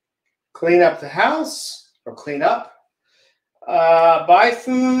 clean up the house or clean up, buy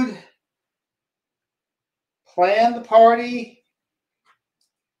food, plan the party.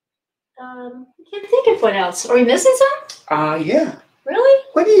 I can't think of what else. Are we missing some? Yeah. Really?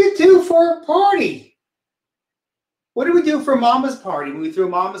 What do you do for a party? What do we do for Mama's party when we throw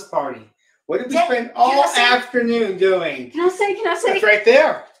Mama's party? What did we spend all afternoon doing? Can I say? It's right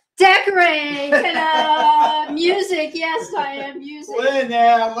there. Decorate. Music. Yes, I am music. Lynn,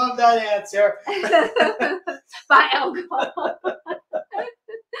 I love that answer. By alcohol.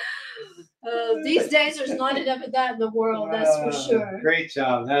 These days, there's not enough of that in the world, that's for sure. Great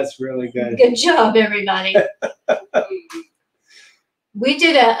job. That's really good. Good job, everybody. We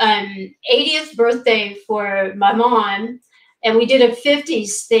did a 80th birthday for my mom, and we did a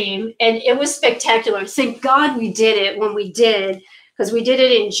 50s theme, and it was spectacular. Thank God we did it when we did, because we did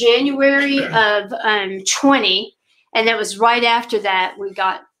it in January of 20, and that was right after that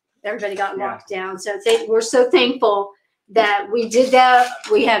everybody got locked down. So we're so thankful that we did that.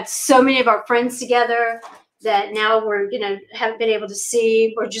 We had so many of our friends together that now we're have been able to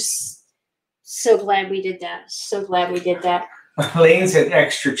see. We're just so glad we did that. So glad we did that. Lane said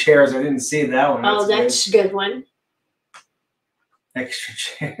extra chairs. I didn't see that one. That's a good one. Extra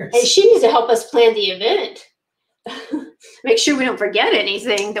chairs. Hey, she needs to help us plan the event. Make sure we don't forget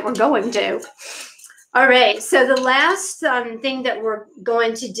anything that we're going to. All right. So the last thing that we're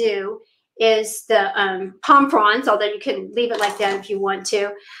going to do is the palm fronds, although you can leave it like that if you want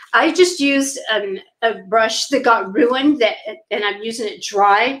to. I just used a brush that got ruined, and I'm using it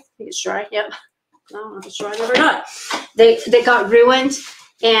dry. I think it's dry. Yep. I don't know if it's dry or not. They got ruined,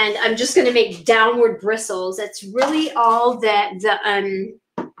 and I'm just going to make downward bristles. That's really all that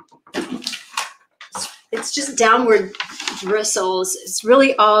it's just downward bristles. It's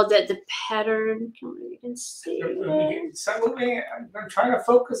really all that the pattern. You can see. Stop moving. I'm trying to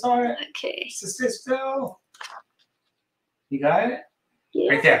focus on it. Okay. Stay still. You got it?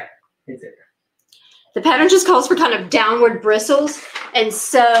 Yeah. Right there. Right there. The pattern just calls for kind of downward bristles, and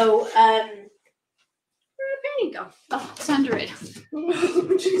so there you go. Oh, it's under it.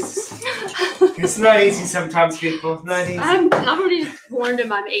 Jesus. It's not easy sometimes, people. It's not easy. I'm already warned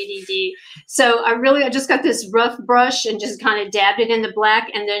him I'm ADD. So I just got this rough brush and just kind of dabbed it in the black,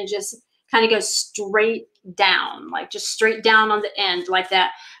 and then just kind of go straight down, like just straight down on the end like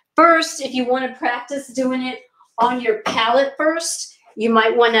that. First, if you want to practice doing it on your palette first, you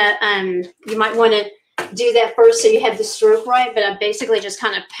might want to do that first so you have the stroke right. But I basically just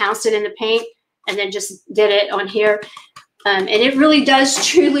kind of pounced it in the paint and then just did it on here. And it really does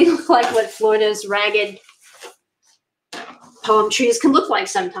truly look like what Florida's ragged palm trees can look like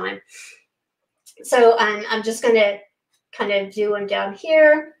sometime. So I'm just going to kind of do them down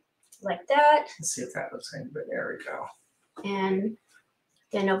here like that. Let's see if that looks any better. There we go. And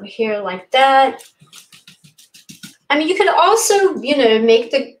then over here like that. I mean, you could also,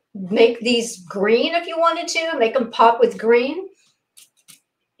 make these green if you wanted to. Make them pop with green.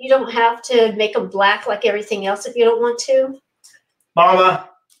 You don't have to make them black like everything else if you don't want to. Mama,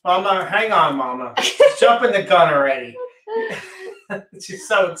 hang on, Mama. Jumping the gun already. She's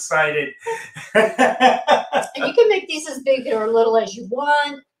so excited. And you can make these as big or little as you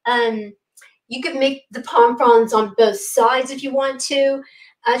want. You can make the palm fronds on both sides if you want to.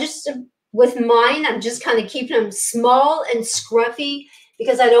 With mine, I'm just kind of keeping them small and scruffy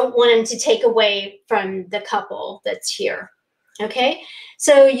because I don't want them to take away from the couple that's here. Okay,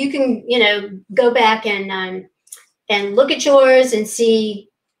 so you can, go back and look at yours and see,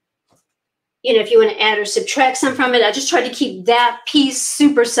 if you want to add or subtract some from it. I just tried to keep that piece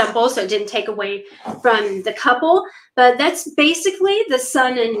super simple so it didn't take away from the couple. But that's basically the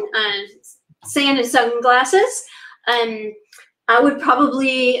sand and sunglasses. I would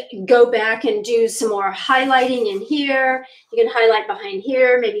probably go back and do some more highlighting in here. You can highlight behind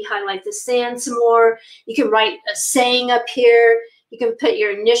here, maybe highlight the sand some more. You can write a saying up here. You can put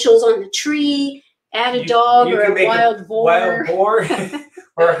your initials on the tree, add a dog or a wild boar. Wild boar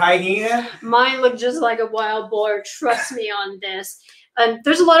or a hyena. Mine look just like a wild boar. Trust me on this.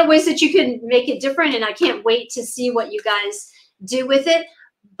 There's a lot of ways that you can make it different, and I can't wait to see what you guys do with it.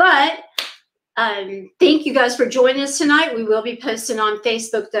 But thank you guys for joining us tonight. We will be posting on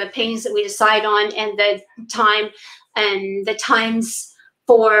Facebook the paintings that we decide on and the time and the times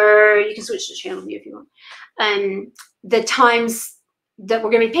for, you can switch to channel view if you want, the times that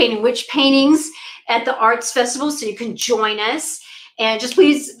we're going to be painting which paintings at the arts festival, so you can join us. And just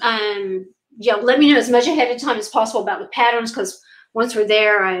please let me know as much ahead of time as possible about the patterns, because once we're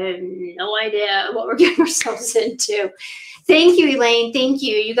there, I have no idea what we're getting ourselves into. Thank you, Elaine. Thank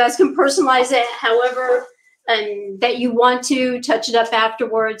you. You guys can personalize it however that you want to, touch it up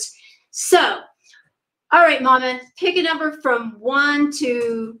afterwards. So, all right, Mama, pick a number from 1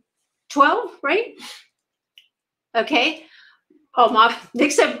 to 12, right? Okay. Oh, Mama,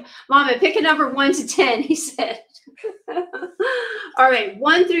 Mama, pick a number 1 to 10, he said. All right,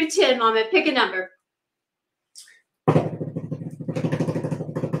 1 through 10, Mama, pick a number.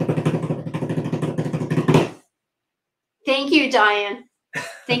 Thank you, Diane.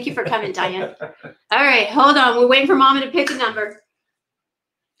 Thank you for coming, Diane. All right, hold on. We're waiting for Mama to pick a number.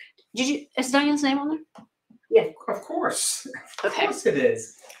 Is Diane's name on there? Yeah, of course. Okay. Of course it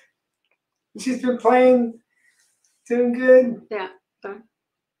is. She's been playing, doing good. Yeah. Okay.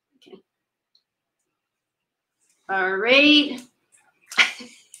 All right.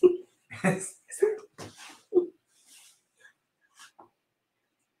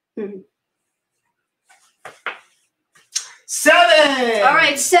 7. All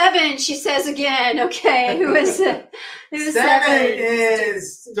right, 7. She says again. Okay, who is it? Who's 7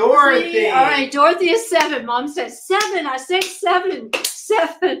 is Dorothy. All right, Dorothy is 7. Mom says 7. I say 7.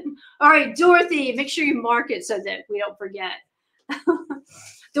 7. All right, Dorothy. Make sure you mark it so that we don't forget.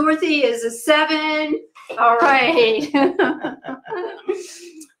 Dorothy is a 7. All right.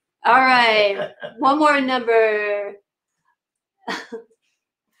 All right. One more number.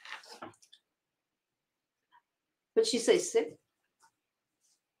 What'd she say? 6?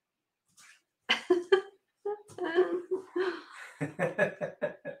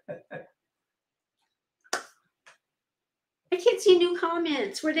 I can't see new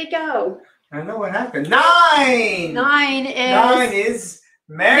comments. Where'd they go? I don't know what happened. 9. 9 is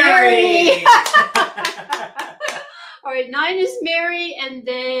Mary. All right, 9 is Mary, and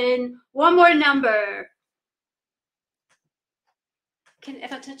then one more number.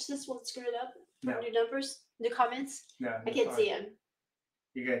 If I touch this, will it screw it up? No. New numbers? New comments? No. I can't see them.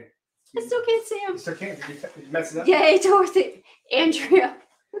 You good? I still can't see them. You still can't? Did you mess it up? Yay, Dorothy. Andrea.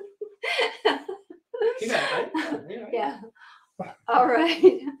 You got it, right? Yeah. All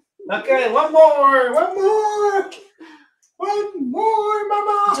right. Okay, one more. One more,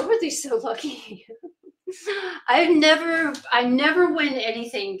 Mama. Dorothy's so lucky. I never win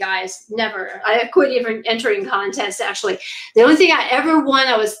anything, guys. Never. I quit even entering contests, actually. The only thing I ever won,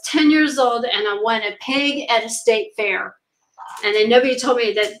 I was 10 years old, and I won a pig at a state fair. And then nobody told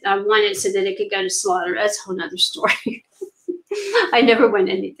me that I won it so that it could go to slaughter. That's a whole nother story. I never win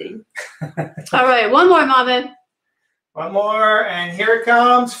anything. All right, one more, Mama. One more, and here it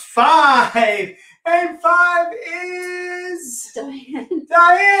comes. 5. And 5 is Diane.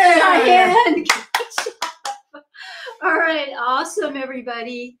 Diane. All right, awesome,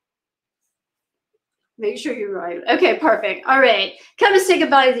 everybody. Make sure you're right. Okay, perfect. All right, come and say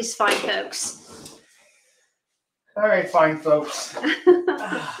goodbye to these fine folks. All right, fine folks.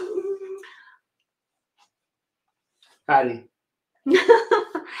 Howdy.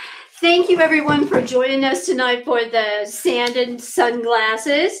 Thank you, everyone, for joining us tonight for the Sand and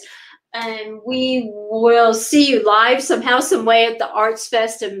Sunglasses. And we will see you live somehow, some way at the Arts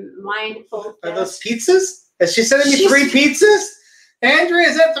Fest and Mindful Are Fest. those pizzas? Has she sending me 3 pizzas? Andrea,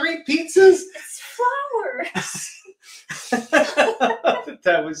 is that 3 pizzas? It's flowers.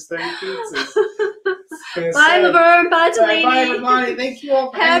 That was 3 pizzas. Bye, Laverne. Bye, Delaney. Bye, everybody. Thank you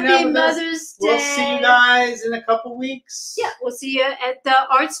all for hanging out Happy with us. Mother's Day. We'll see you guys in a couple weeks. Yeah, we'll see you at the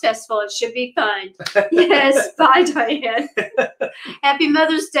Arts Festival. It should be fun. Yes. Bye, Diane. Happy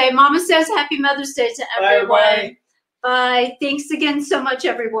Mother's Day. Mama says Happy Mother's Day to everyone. Bye. Bye. Thanks again so much,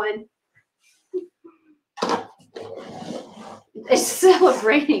 everyone. It's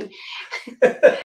celebrating.